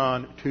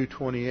 John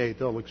 2:28.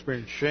 They'll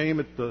experience shame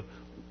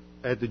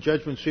at the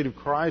judgment seat of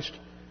Christ,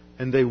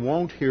 and they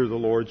won't hear the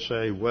Lord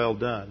say, well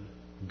done,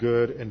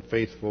 good and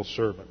faithful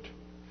servant.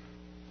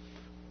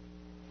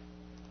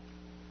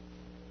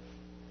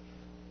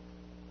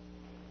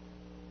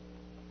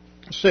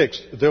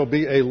 Sixth, there'll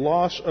be a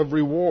loss of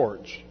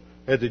rewards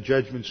at the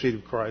judgment seat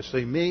of Christ.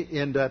 They may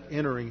end up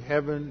entering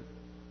heaven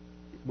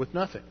with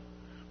nothing.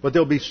 But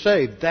they'll be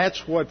saved.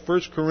 That's what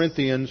 1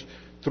 Corinthians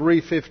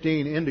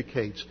 3:15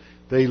 indicates.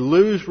 They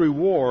lose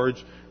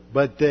rewards,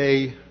 but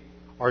they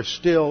are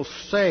still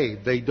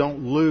saved. They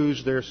don't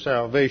lose their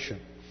salvation.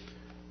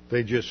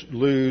 They just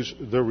lose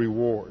the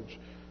rewards.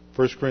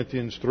 1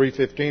 Corinthians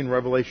 3:15,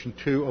 Revelation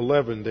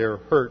 2:11, they're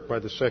hurt by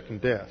the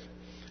second death,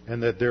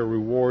 and that their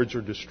rewards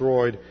are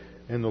destroyed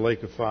in the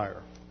lake of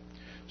fire.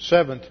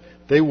 Seventh,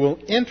 they will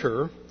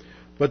enter,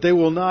 but they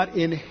will not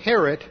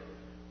inherit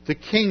the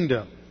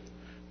kingdom.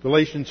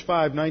 Galatians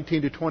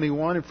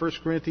 5:19-21 and 1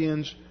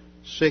 Corinthians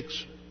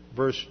 6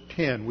 verse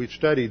 10. We've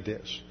studied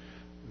this.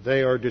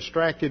 They are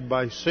distracted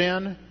by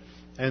sin,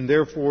 and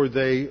therefore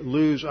they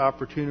lose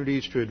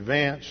opportunities to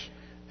advance,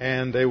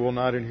 and they will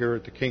not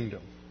inherit the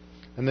kingdom.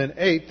 And then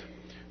eighth,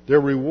 their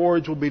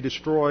rewards will be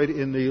destroyed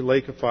in the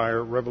lake of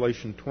fire.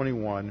 Revelation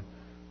 21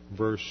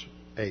 verse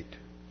 8.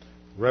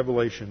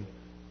 Revelation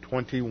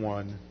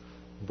 21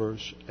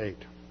 verse 8.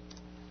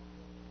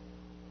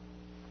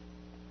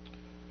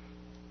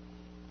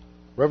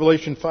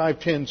 Revelation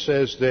 5:10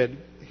 says that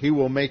He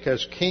will make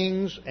us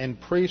kings and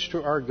priests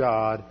to our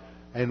God,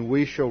 and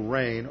we shall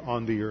reign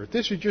on the earth.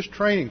 This is just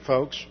training,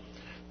 folks.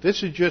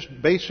 This is just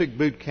basic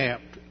boot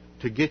camp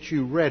to get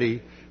you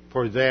ready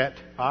for that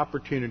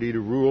opportunity to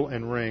rule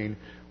and reign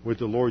with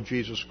the Lord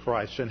Jesus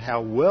Christ. And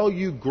how well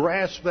you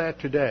grasp that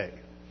today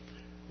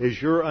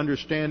is your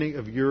understanding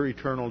of your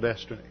eternal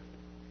destiny.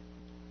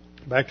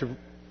 Back to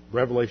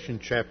Revelation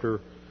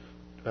chapter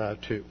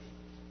 2.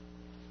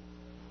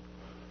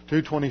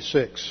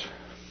 2:26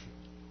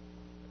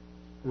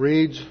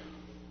 reads,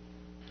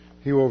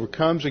 He who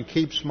overcomes and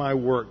keeps my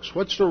works.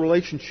 What's the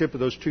relationship of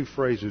those two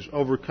phrases?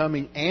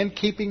 Overcoming and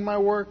keeping my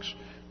works?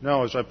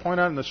 No, as I point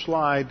out in the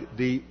slide,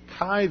 the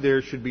chi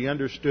there should be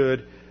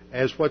understood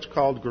as what's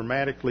called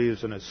grammatically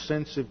as an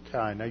assensive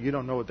chi. Now, you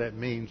don't know what that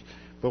means,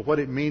 but what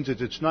it means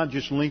is it's not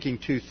just linking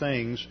two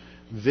things,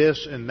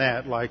 this and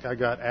that, like I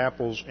got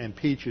apples and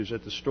peaches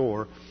at the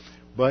store,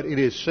 but it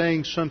is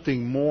saying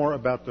something more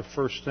about the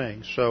first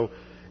thing. So,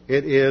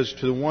 it is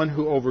to the one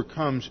who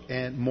overcomes,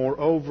 and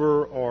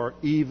moreover, or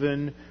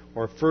even,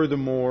 or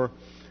furthermore,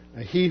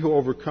 he who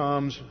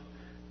overcomes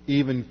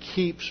even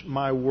keeps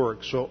my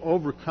work. So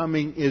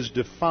overcoming is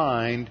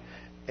defined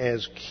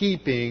as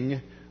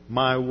keeping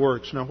my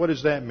works. Now what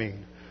does that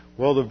mean?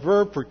 Well, the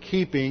verb for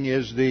keeping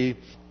is the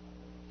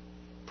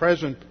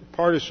present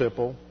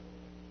participle,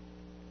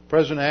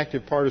 present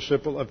active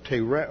participle of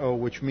tereo,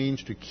 which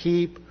means to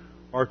keep,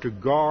 or to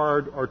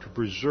guard, or to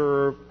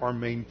preserve, or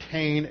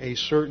maintain a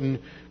certain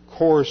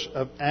course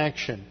of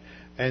action.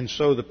 And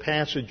so the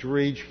passage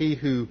reads, He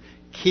who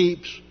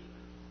keeps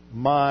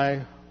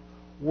my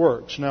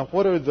works. Now,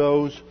 what are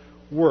those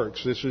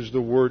works? This is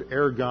the word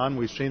ergon.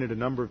 We've seen it a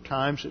number of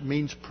times. It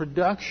means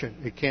production.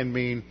 It can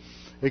mean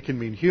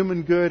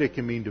human good. It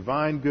can mean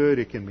divine good.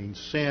 It can mean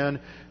sin.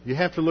 You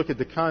have to look at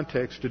the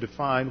context to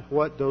define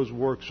what those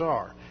works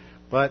are.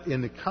 But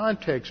in the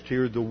context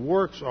here, the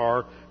works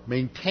are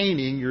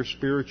maintaining your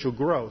spiritual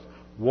growth,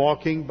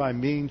 walking by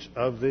means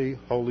of the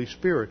Holy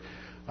Spirit,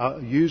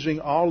 using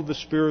all of the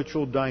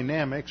spiritual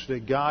dynamics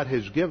that God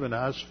has given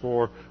us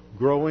for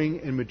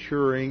growing and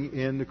maturing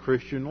in the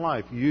Christian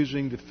life,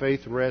 using the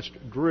faith rest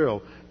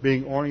drill,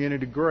 being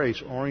oriented to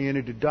grace,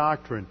 oriented to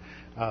doctrine,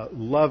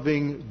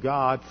 loving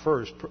God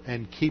first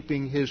and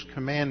keeping His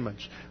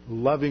commandments,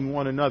 loving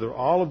one another.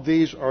 All of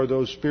these are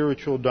those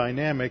spiritual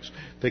dynamics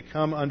that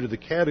come under the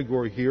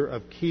category here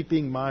of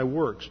keeping my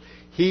works.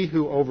 He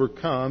who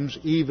overcomes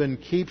even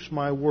keeps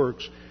my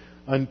works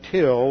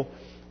until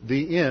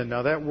the end.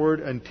 Now that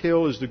word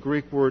until is the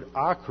Greek word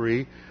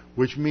akri,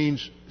 which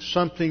means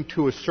something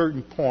to a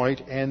certain point,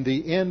 and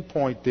the end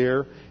point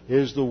there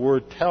is the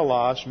word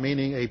telos,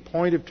 meaning a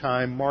point of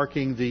time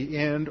marking the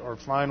end or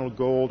final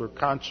goal or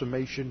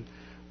consummation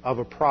of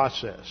a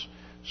process.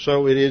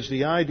 So it is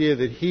the idea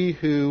that he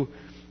who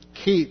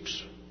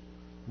keeps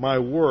my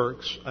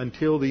works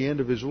until the end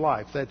of his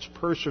life. That's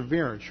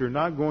perseverance. You're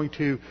not going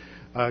to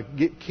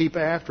keep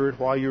after it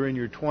while you're in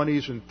your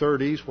 20s and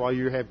 30s, while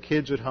you have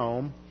kids at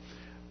home.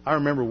 I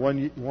remember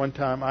one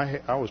time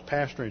I was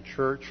pastoring a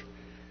church,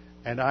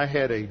 and I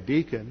had a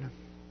deacon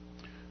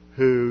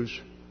whose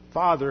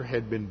father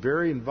had been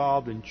very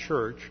involved in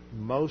church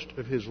most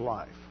of his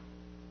life.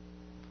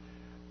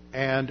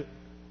 And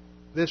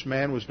this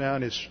man was now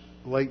in his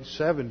late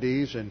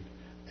 70s,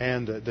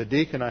 and the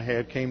deacon I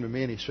had came to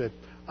me and he said,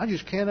 I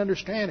just can't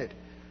understand it.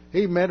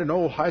 He met an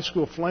old high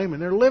school flame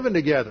and they're living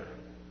together.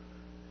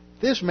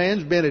 This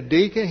man's been a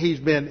deacon. He's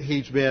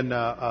been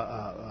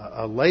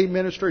a lay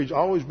minister. He's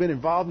always been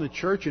involved in the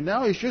church, and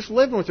now he's just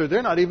living with her.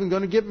 They're not even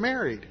going to get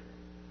married.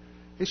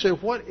 He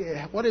said, what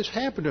has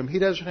happened to him? He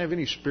doesn't have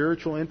any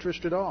spiritual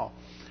interest at all.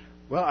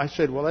 Well, I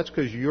said, well, that's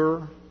because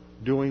you're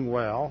doing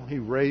well. He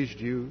raised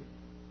you,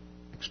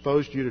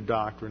 exposed you to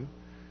doctrine,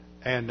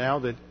 and now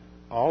that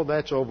all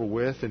that's over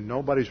with and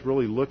nobody's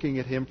really looking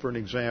at him for an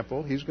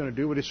example, he's going to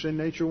do what his sin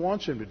nature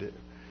wants him to do.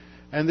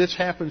 And this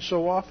happens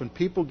so often.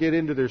 People get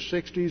into their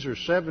 60s or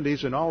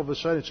 70s and all of a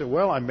sudden say,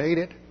 well, I made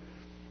it.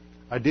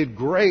 I did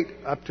great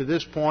up to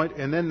this point,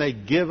 and then they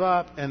give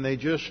up and they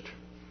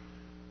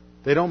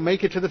don't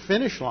make it to the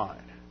finish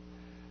line.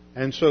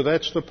 And so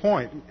that's the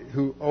point.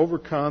 Who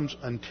overcomes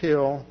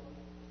until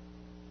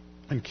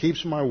and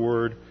keeps my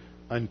word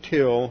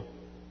until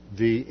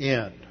the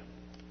end.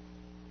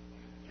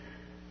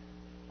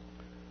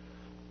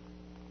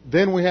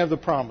 Then we have the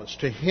promise.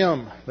 To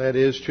him, that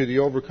is, to the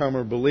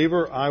overcomer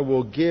believer, I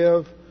will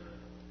give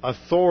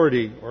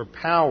authority or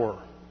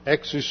power,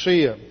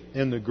 exousia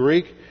in the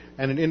Greek,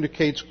 and it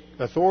indicates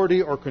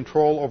authority or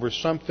control over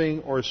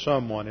something or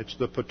someone. It's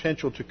the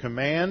potential to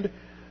command,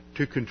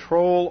 to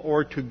control,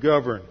 or to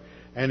govern.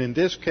 And in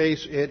this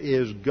case, it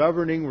is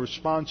governing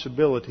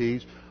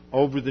responsibilities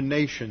over the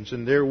nations.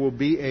 And there will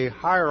be a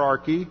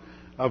hierarchy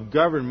of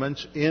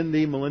governments in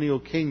the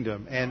millennial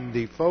kingdom. And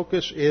the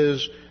focus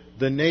is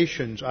the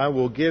nations. I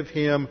will give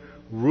him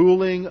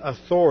ruling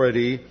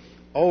authority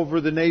over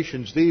the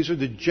nations. These are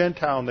the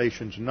Gentile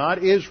nations,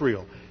 not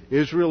Israel.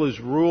 Israel is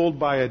ruled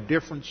by a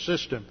different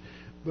system.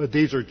 But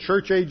these are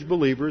church-age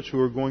believers who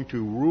are going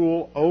to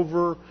rule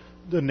over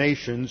the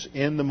nations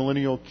in the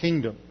millennial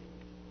kingdom.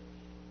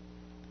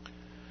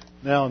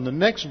 Now, in the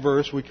next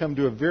verse, we come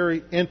to a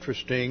very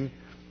interesting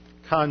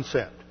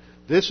concept.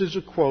 This is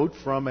a quote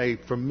from a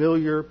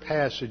familiar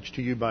passage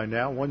to you by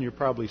now, one you're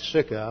probably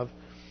sick of,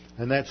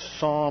 and that's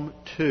Psalm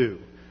 2.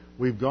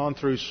 We've gone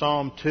through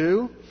Psalm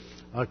 2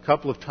 a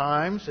couple of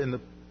times in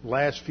the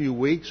last few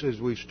weeks as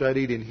we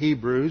studied in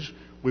Hebrews.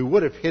 We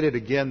would have hit it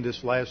again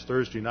this last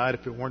Thursday night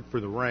if it weren't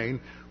for the rain.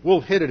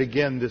 We'll hit it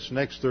again this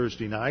next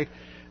Thursday night.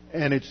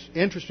 And it's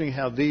interesting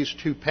how these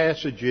two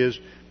passages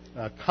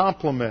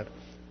complement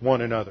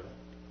one another.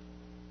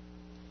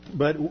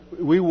 But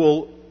we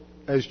will,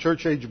 as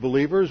church-age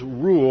believers,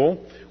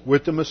 rule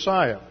with the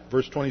Messiah.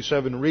 Verse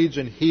 27 reads,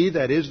 and he,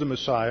 that is the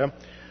Messiah,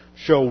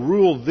 shall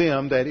rule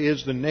them, that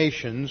is the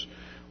nations,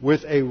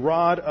 with a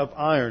rod of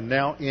iron.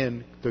 Now,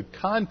 in the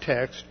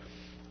context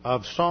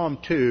of Psalm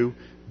 2,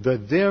 the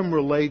them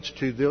relates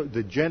to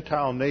the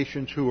Gentile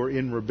nations who are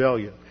in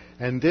rebellion.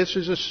 And this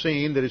is a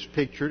scene that is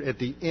pictured at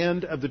the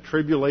end of the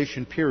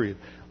tribulation period.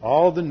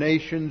 All the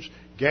nations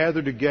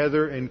gather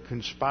together and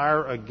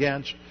conspire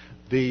against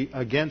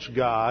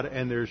God,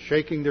 and they're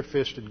shaking their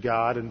fist at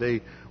God, and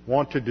they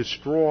want to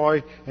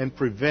destroy and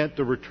prevent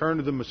the return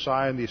of the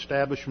Messiah and the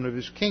establishment of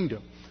His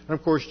kingdom. And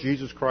of course,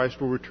 Jesus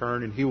Christ will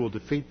return, and He will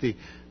defeat the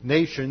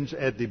nations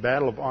at the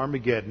Battle of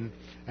Armageddon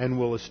and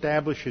will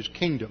establish His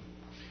kingdom.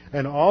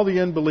 And all the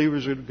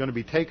unbelievers are going to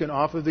be taken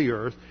off of the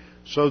earth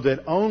so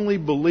that only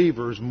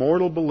believers,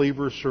 mortal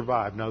believers,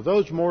 survive. Now,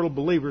 those mortal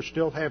believers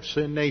still have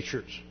sin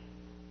natures.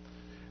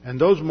 And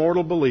those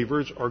mortal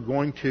believers are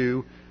going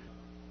to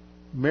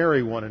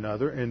marry one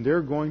another, and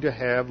they're going to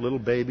have little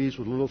babies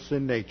with little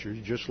sin natures,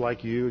 just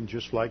like you and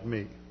just like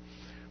me.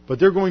 But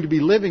they're going to be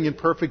living in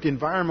perfect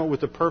environment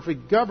with a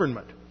perfect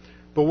government.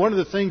 But one of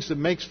the things that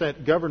makes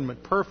that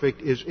government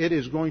perfect is it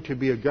is going to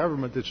be a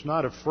government that's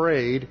not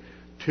afraid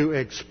to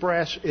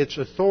express its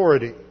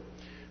authority.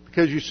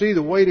 Because you see,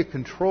 the way to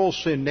control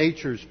sin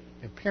natures,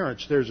 and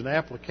parents, there's an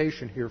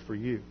application here for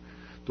you.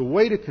 The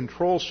way to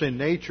control sin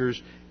natures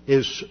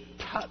is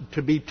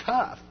to be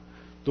tough.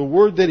 The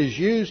word that is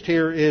used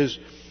here is,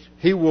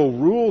 he will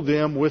rule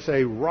them with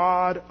a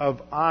rod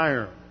of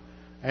iron.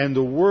 And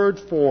the word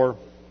for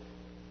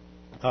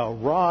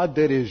rod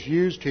that is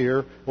used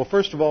here, well,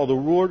 first of all, the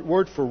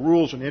word for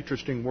rule is an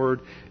interesting word.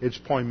 It's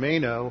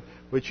poimeno,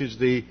 which is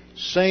the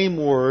same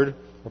word,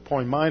 or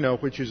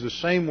poimino, which is the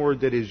same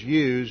word that is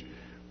used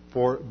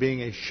for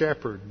being a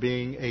shepherd,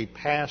 being a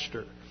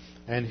pastor.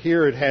 And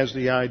here it has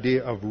the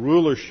idea of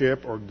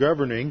rulership or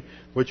governing,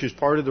 which is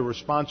part of the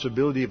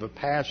responsibility of a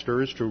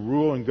pastor, is to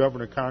rule and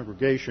govern a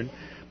congregation.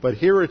 But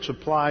here it's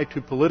applied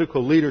to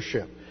political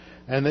leadership.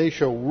 And they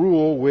shall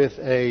rule with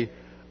a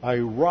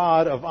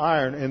rod of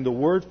iron. And the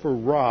word for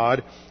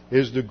rod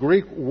is the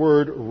Greek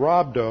word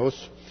rhabdos,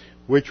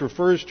 which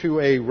refers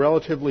to a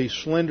relatively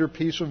slender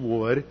piece of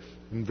wood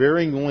in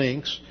varying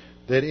lengths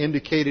that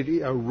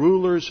indicated a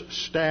ruler's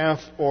staff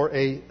or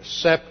a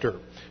scepter.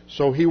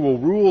 So he will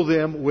rule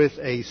them with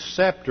a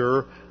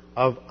scepter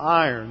of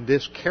iron.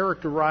 This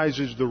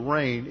characterizes the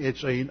reign.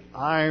 It's an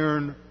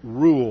iron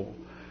rule.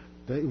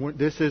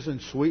 This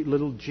isn't sweet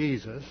little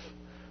Jesus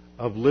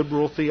of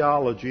liberal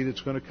theology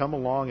that's going to come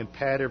along and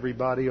pat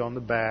everybody on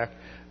the back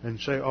and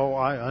say, oh,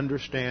 I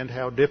understand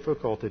how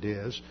difficult it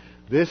is.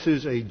 This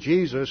is a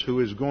Jesus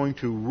who is going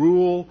to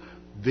rule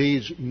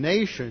these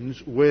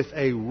nations with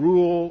a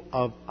rule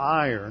of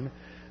iron,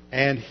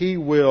 and they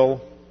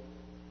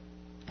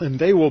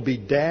will be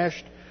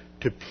dashed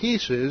to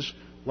pieces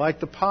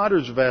like the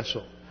potter's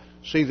vessel.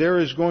 See, there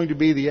is going to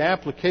be the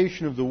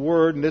application of the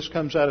word, and this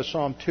comes out of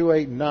Psalm 2,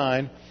 8, and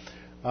 9,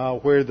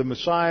 where the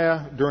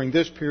Messiah during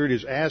this period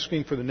is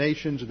asking for the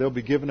nations, they'll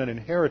be given an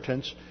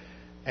inheritance,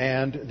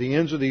 and the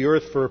ends of the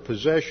earth for a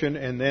possession.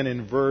 And then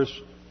in verse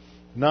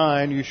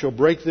 9, you shall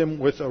break them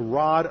with a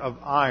rod of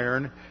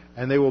iron,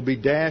 and they will be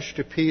dashed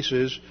to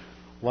pieces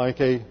like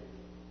a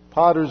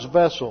potter's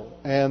vessel.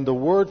 And the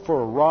word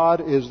for a rod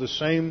is the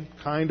same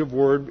kind of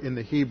word in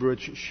the Hebrew.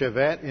 It's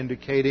shevet,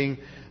 indicating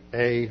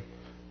a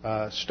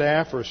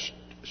staff or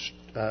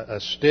a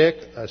stick,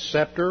 a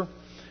scepter.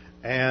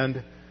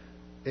 And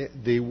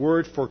the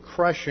word for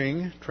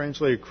crushing,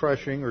 translated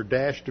crushing or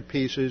dashed to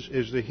pieces,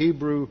 is the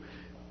Hebrew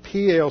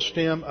piel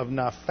stem of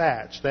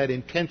naphatz. That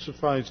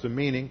intensifies the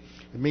meaning.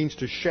 It means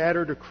to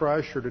shatter, to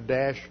crush, or to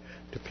dash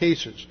to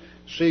pieces.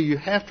 See, you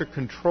have to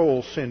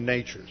control sin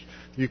natures.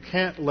 You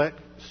can't let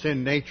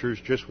sin natures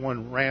just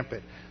run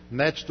rampant. And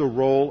that's the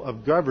role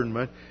of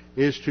government,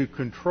 is to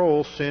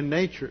control sin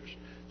natures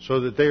so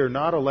that they are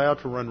not allowed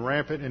to run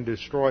rampant and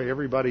destroy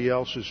everybody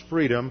else's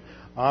freedom,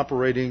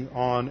 operating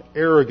on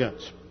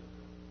arrogance.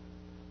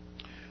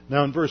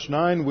 Now in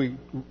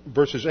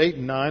verses 8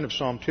 and 9 of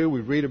Psalm 2,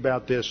 we read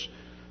about this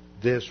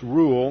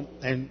rule,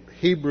 and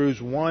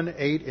Hebrews 1,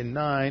 8, and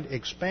 9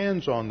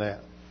 expands on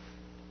that.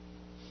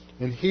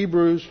 In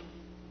Hebrews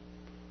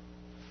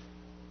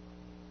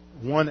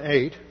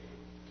 1:8,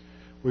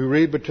 we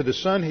read, but to the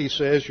Son he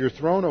says, your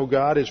throne, O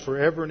God, is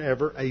forever and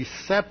ever, a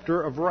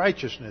scepter of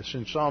righteousness.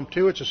 In Psalm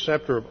 2, it's a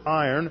scepter of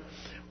iron,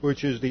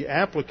 which is the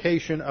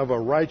application of a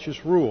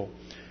righteous rule.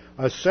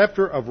 A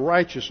scepter of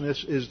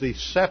righteousness is the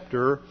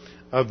scepter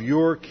of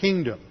your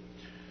kingdom.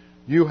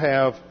 You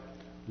have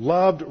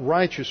loved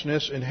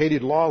righteousness and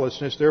hated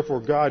lawlessness.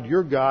 Therefore God,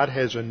 your God,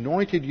 has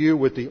anointed you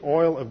with the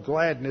oil of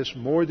gladness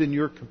more than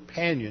your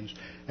companions.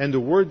 And the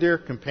word there,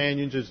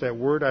 companions, is that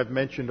word I've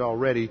mentioned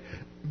already,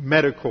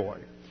 medikoi,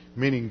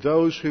 meaning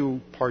those who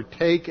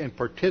partake and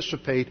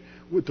participate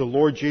with the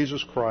Lord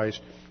Jesus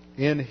Christ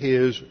in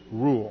His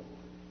rule.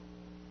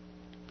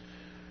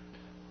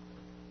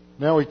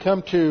 Now we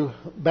come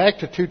back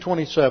to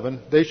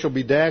 2:27. They shall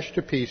be dashed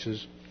to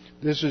pieces.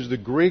 This is the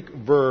Greek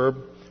verb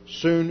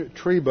sun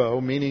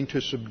tribo, meaning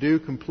to subdue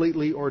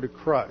completely or to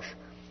crush.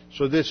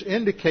 So this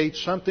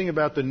indicates something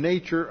about the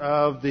nature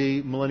of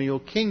the millennial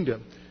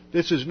kingdom.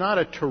 This is not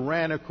a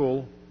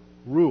tyrannical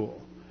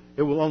rule.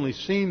 It will only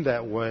seem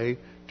that way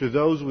to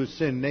those with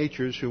sin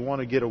natures who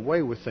want to get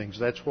away with things.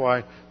 That's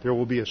why there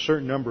will be a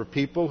certain number of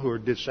people who are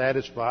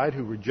dissatisfied,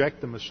 who reject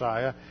the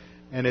Messiah,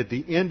 and at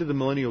the end of the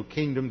millennial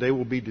kingdom they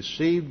will be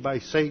deceived by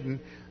Satan.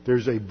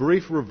 There's a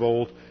brief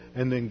revolt,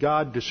 and then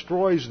God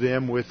destroys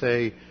them with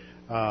a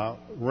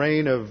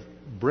rain of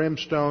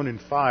brimstone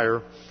and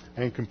fire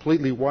and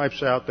completely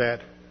wipes out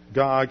that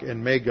Gog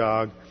and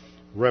Magog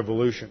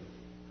revolution.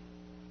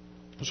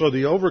 So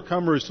the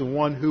overcomer is the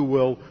one who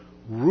will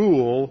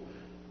rule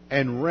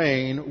and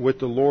reign with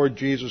the Lord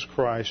Jesus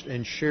Christ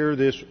and share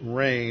this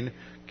reign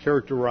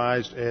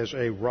characterized as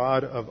a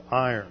rod of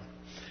iron.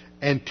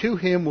 And to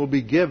him will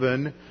be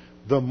given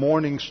the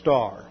morning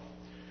star.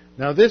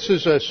 Now this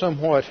is a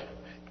somewhat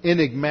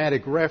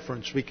enigmatic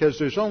reference, because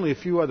there's only a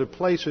few other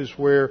places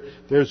where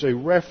there's a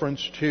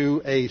reference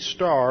to a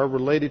star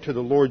related to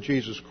the Lord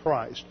Jesus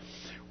Christ.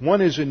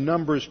 One is in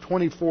Numbers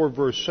 24,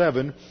 verse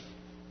 7,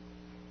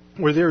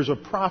 where there's a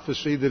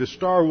prophecy that a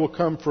star will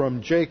come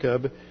from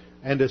Jacob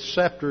and a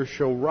scepter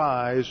shall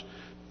rise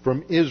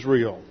from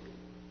Israel.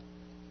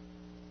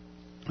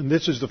 And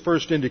this is the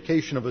first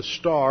indication of a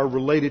star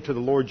related to the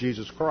Lord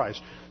Jesus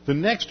Christ. The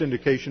next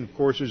indication, of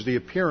course, is the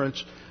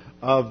appearance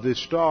of the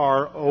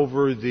star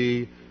over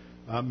the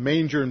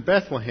manger in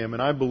Bethlehem,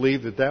 and I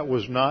believe that that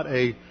was not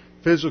a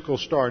physical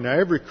star. Now,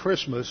 every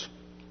Christmas,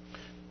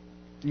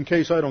 in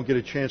case I don't get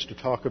a chance to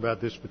talk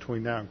about this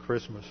between now and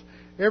Christmas,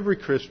 every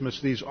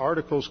Christmas these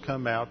articles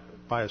come out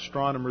by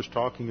astronomers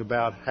talking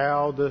about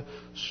how the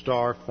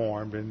star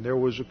formed, and there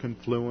was a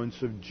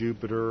confluence of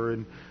Jupiter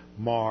and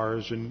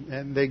Mars,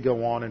 and they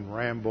go on and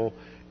ramble.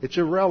 It's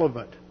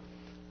irrelevant.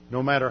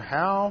 No matter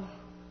how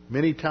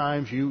many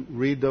times you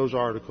read those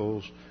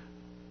articles,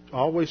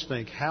 always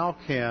think, how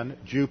can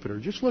Jupiter,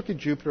 just look at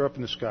Jupiter up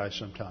in the sky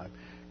sometime,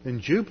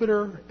 can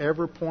Jupiter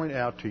ever point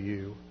out to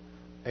you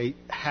a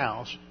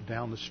house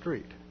down the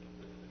street?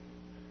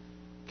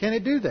 Can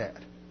it do that?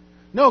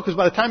 No, because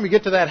by the time you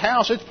get to that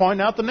house, it's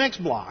pointing out the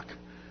next block.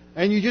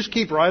 And you just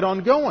keep right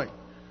on going.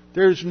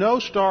 There's no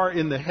star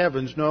in the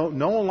heavens, no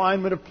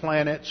alignment of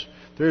planets.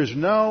 There's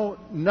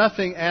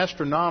nothing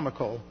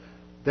astronomical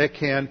that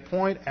can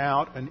point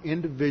out an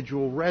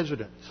individual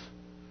residence.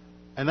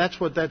 And that's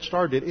what that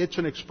star did. It's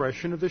an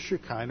expression of the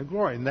Shekinah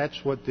glory. And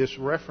that's what this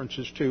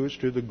references to, is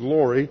to the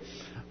glory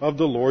of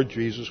the Lord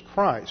Jesus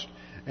Christ.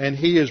 And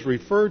He is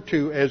referred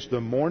to as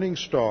the morning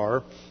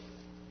star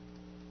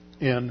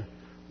in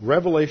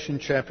Revelation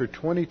chapter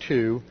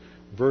 22,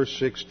 verse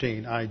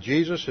 16. I,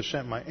 Jesus, have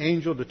sent my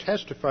angel to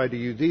testify to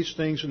you these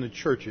things in the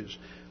churches.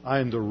 I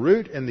am the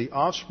root and the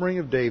offspring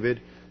of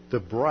David, the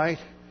bright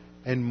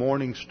and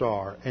morning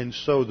star. And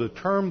so the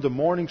term the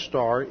morning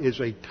star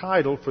is a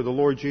title for the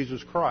Lord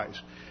Jesus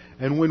Christ.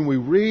 And when we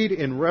read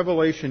in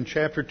Revelation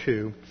chapter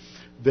 2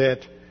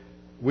 that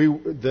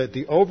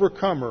the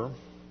overcomer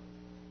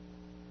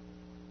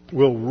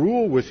will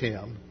rule with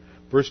Him,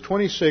 verse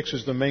 26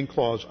 is the main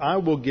clause, I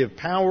will give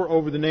power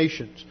over the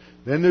nations.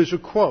 Then there's a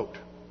quote.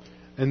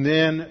 And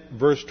then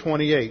verse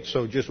 28.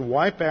 So just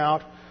wipe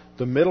out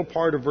the middle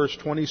part of verse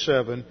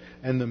 27,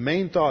 and the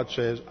main thought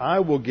says, I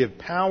will give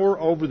power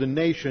over the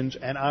nations,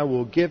 and I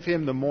will give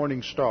him the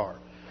morning star.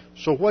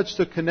 So what's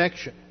the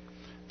connection?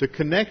 The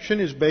connection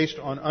is based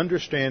on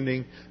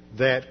understanding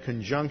that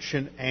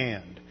conjunction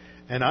and.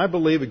 And I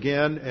believe,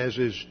 again, as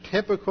is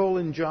typical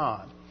in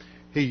John,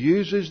 he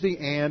uses the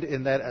and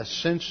in that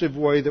ascensive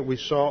way that we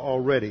saw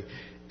already.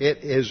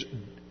 It is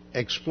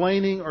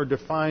explaining or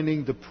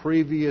defining the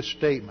previous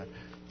statement.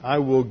 I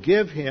will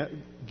give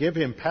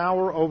him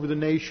power over the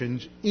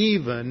nations,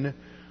 even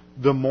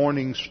the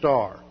morning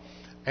star.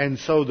 And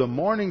so the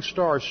morning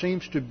star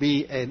seems to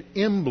be an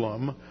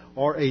emblem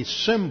or a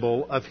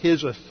symbol of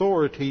his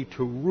authority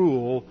to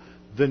rule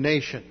the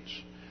nations.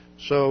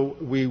 So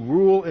we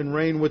rule and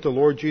reign with the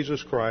Lord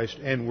Jesus Christ,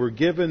 and we're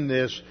given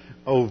this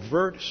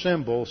overt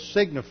symbol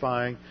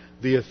signifying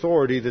the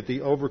authority that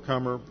the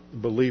overcomer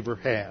believer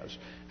has.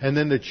 And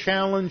then the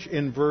challenge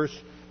in verse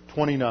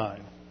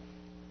 29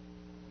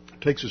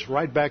 takes us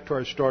right back to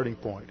our starting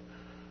point.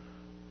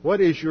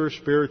 What is your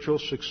spiritual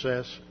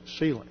success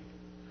ceiling?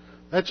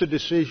 That's a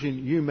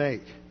decision you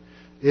make.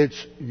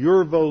 It's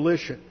your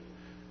volition.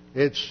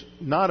 It's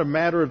not a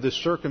matter of the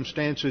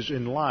circumstances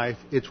in life.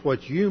 It's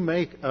what you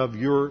make of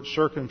your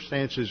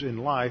circumstances in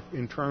life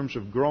in terms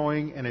of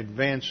growing and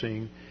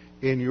advancing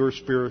in your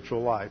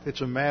spiritual life.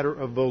 It's a matter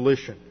of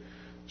volition.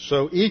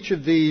 So each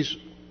of these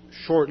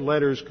short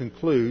letters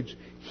concludes,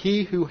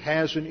 he who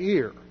has an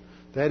ear.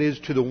 That is,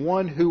 to the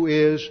one who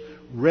is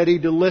ready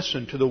to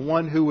listen, to the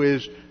one who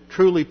is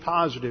truly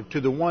positive,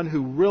 to the one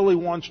who really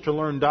wants to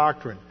learn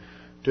doctrine,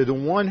 to the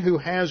one who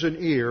has an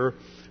ear,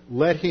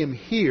 let him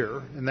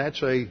hear, and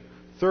that's a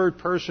third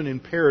person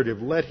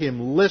imperative, let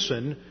him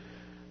listen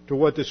to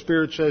what the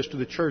Spirit says to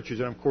the churches.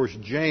 And of course,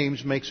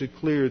 James makes it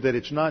clear that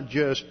it's not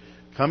just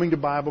coming to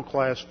Bible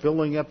class,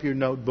 filling up your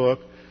notebook,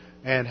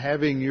 and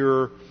having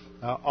your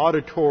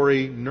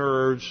auditory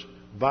nerves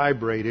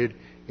vibrated.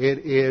 It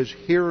is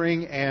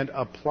hearing and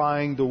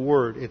applying the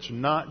Word. It's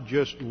not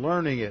just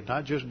learning it,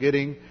 not just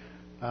getting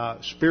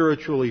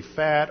spiritually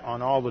fat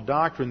on all the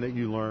doctrine that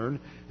you learn.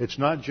 It's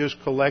not just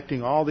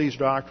collecting all these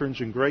doctrines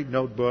in great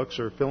notebooks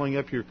or filling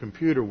up your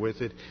computer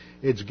with it.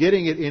 It's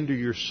getting it into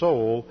your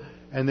soul,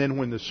 and then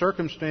when the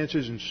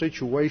circumstances and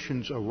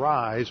situations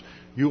arise,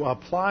 you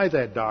apply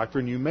that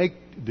doctrine. You make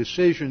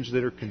decisions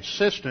that are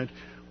consistent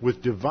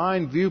with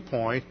divine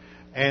viewpoint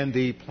and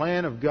the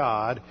plan of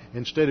God,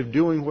 instead of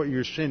doing what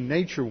your sin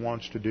nature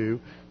wants to do,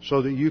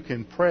 so that you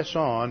can press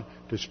on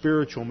to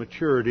spiritual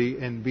maturity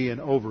and be an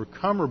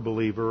overcomer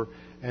believer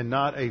and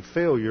not a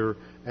failure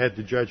at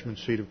the judgment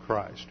seat of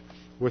Christ.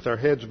 With our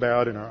heads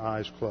bowed and our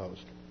eyes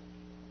closed.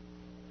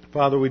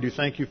 Father, we do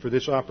thank you for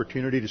this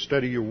opportunity to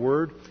study your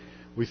Word.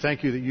 We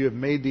thank you that you have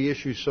made the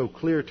issue so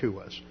clear to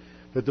us.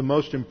 that the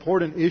most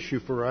important issue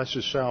for us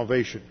is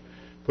salvation,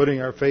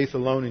 putting our faith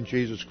alone in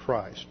Jesus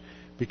Christ,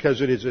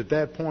 because it is at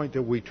that point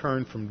that we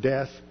turn from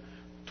death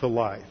to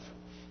life.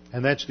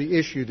 And that's the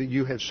issue that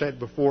you have set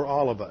before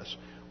all of us.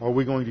 Are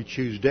we going to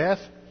choose death,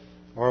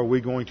 or are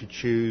we going to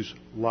choose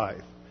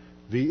life?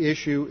 The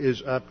issue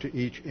is up to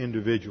each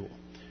individual.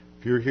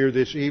 If you're here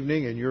this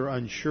evening and you're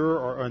unsure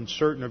or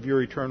uncertain of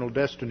your eternal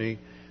destiny,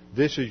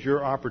 this is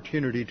your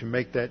opportunity to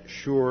make that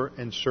sure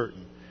and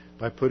certain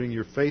by putting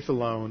your faith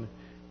alone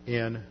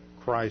in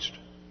Christ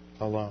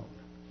alone.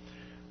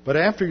 But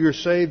after you're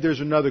saved, there's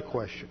another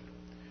question.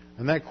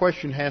 And that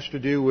question has to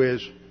do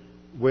with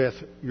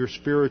your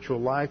spiritual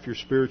life, your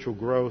spiritual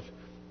growth,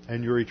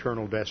 and your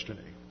eternal destiny.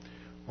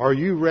 Are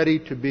you ready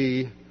to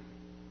be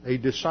a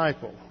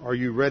disciple? Are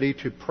you ready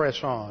to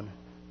press on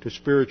to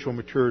spiritual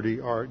maturity?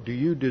 Or do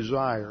you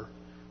desire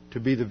to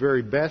be the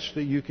very best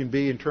that you can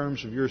be in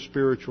terms of your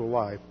spiritual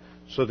life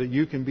so that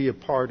you can be a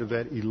part of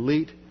that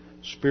elite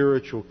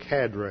spiritual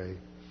cadre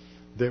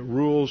that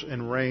rules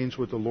and reigns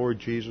with the Lord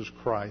Jesus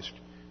Christ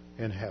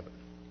in heaven?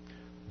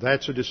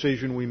 That's a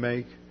decision we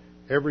make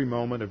every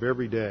moment of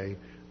every day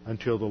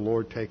until the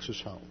Lord takes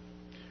us home.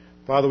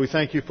 Father, we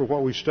thank you for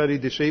what we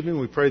studied this evening.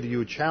 We pray that you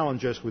would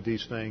challenge us with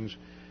these things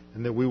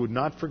and that we would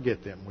not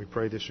forget them. We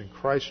pray this in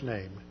Christ's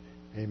name.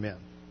 Amen.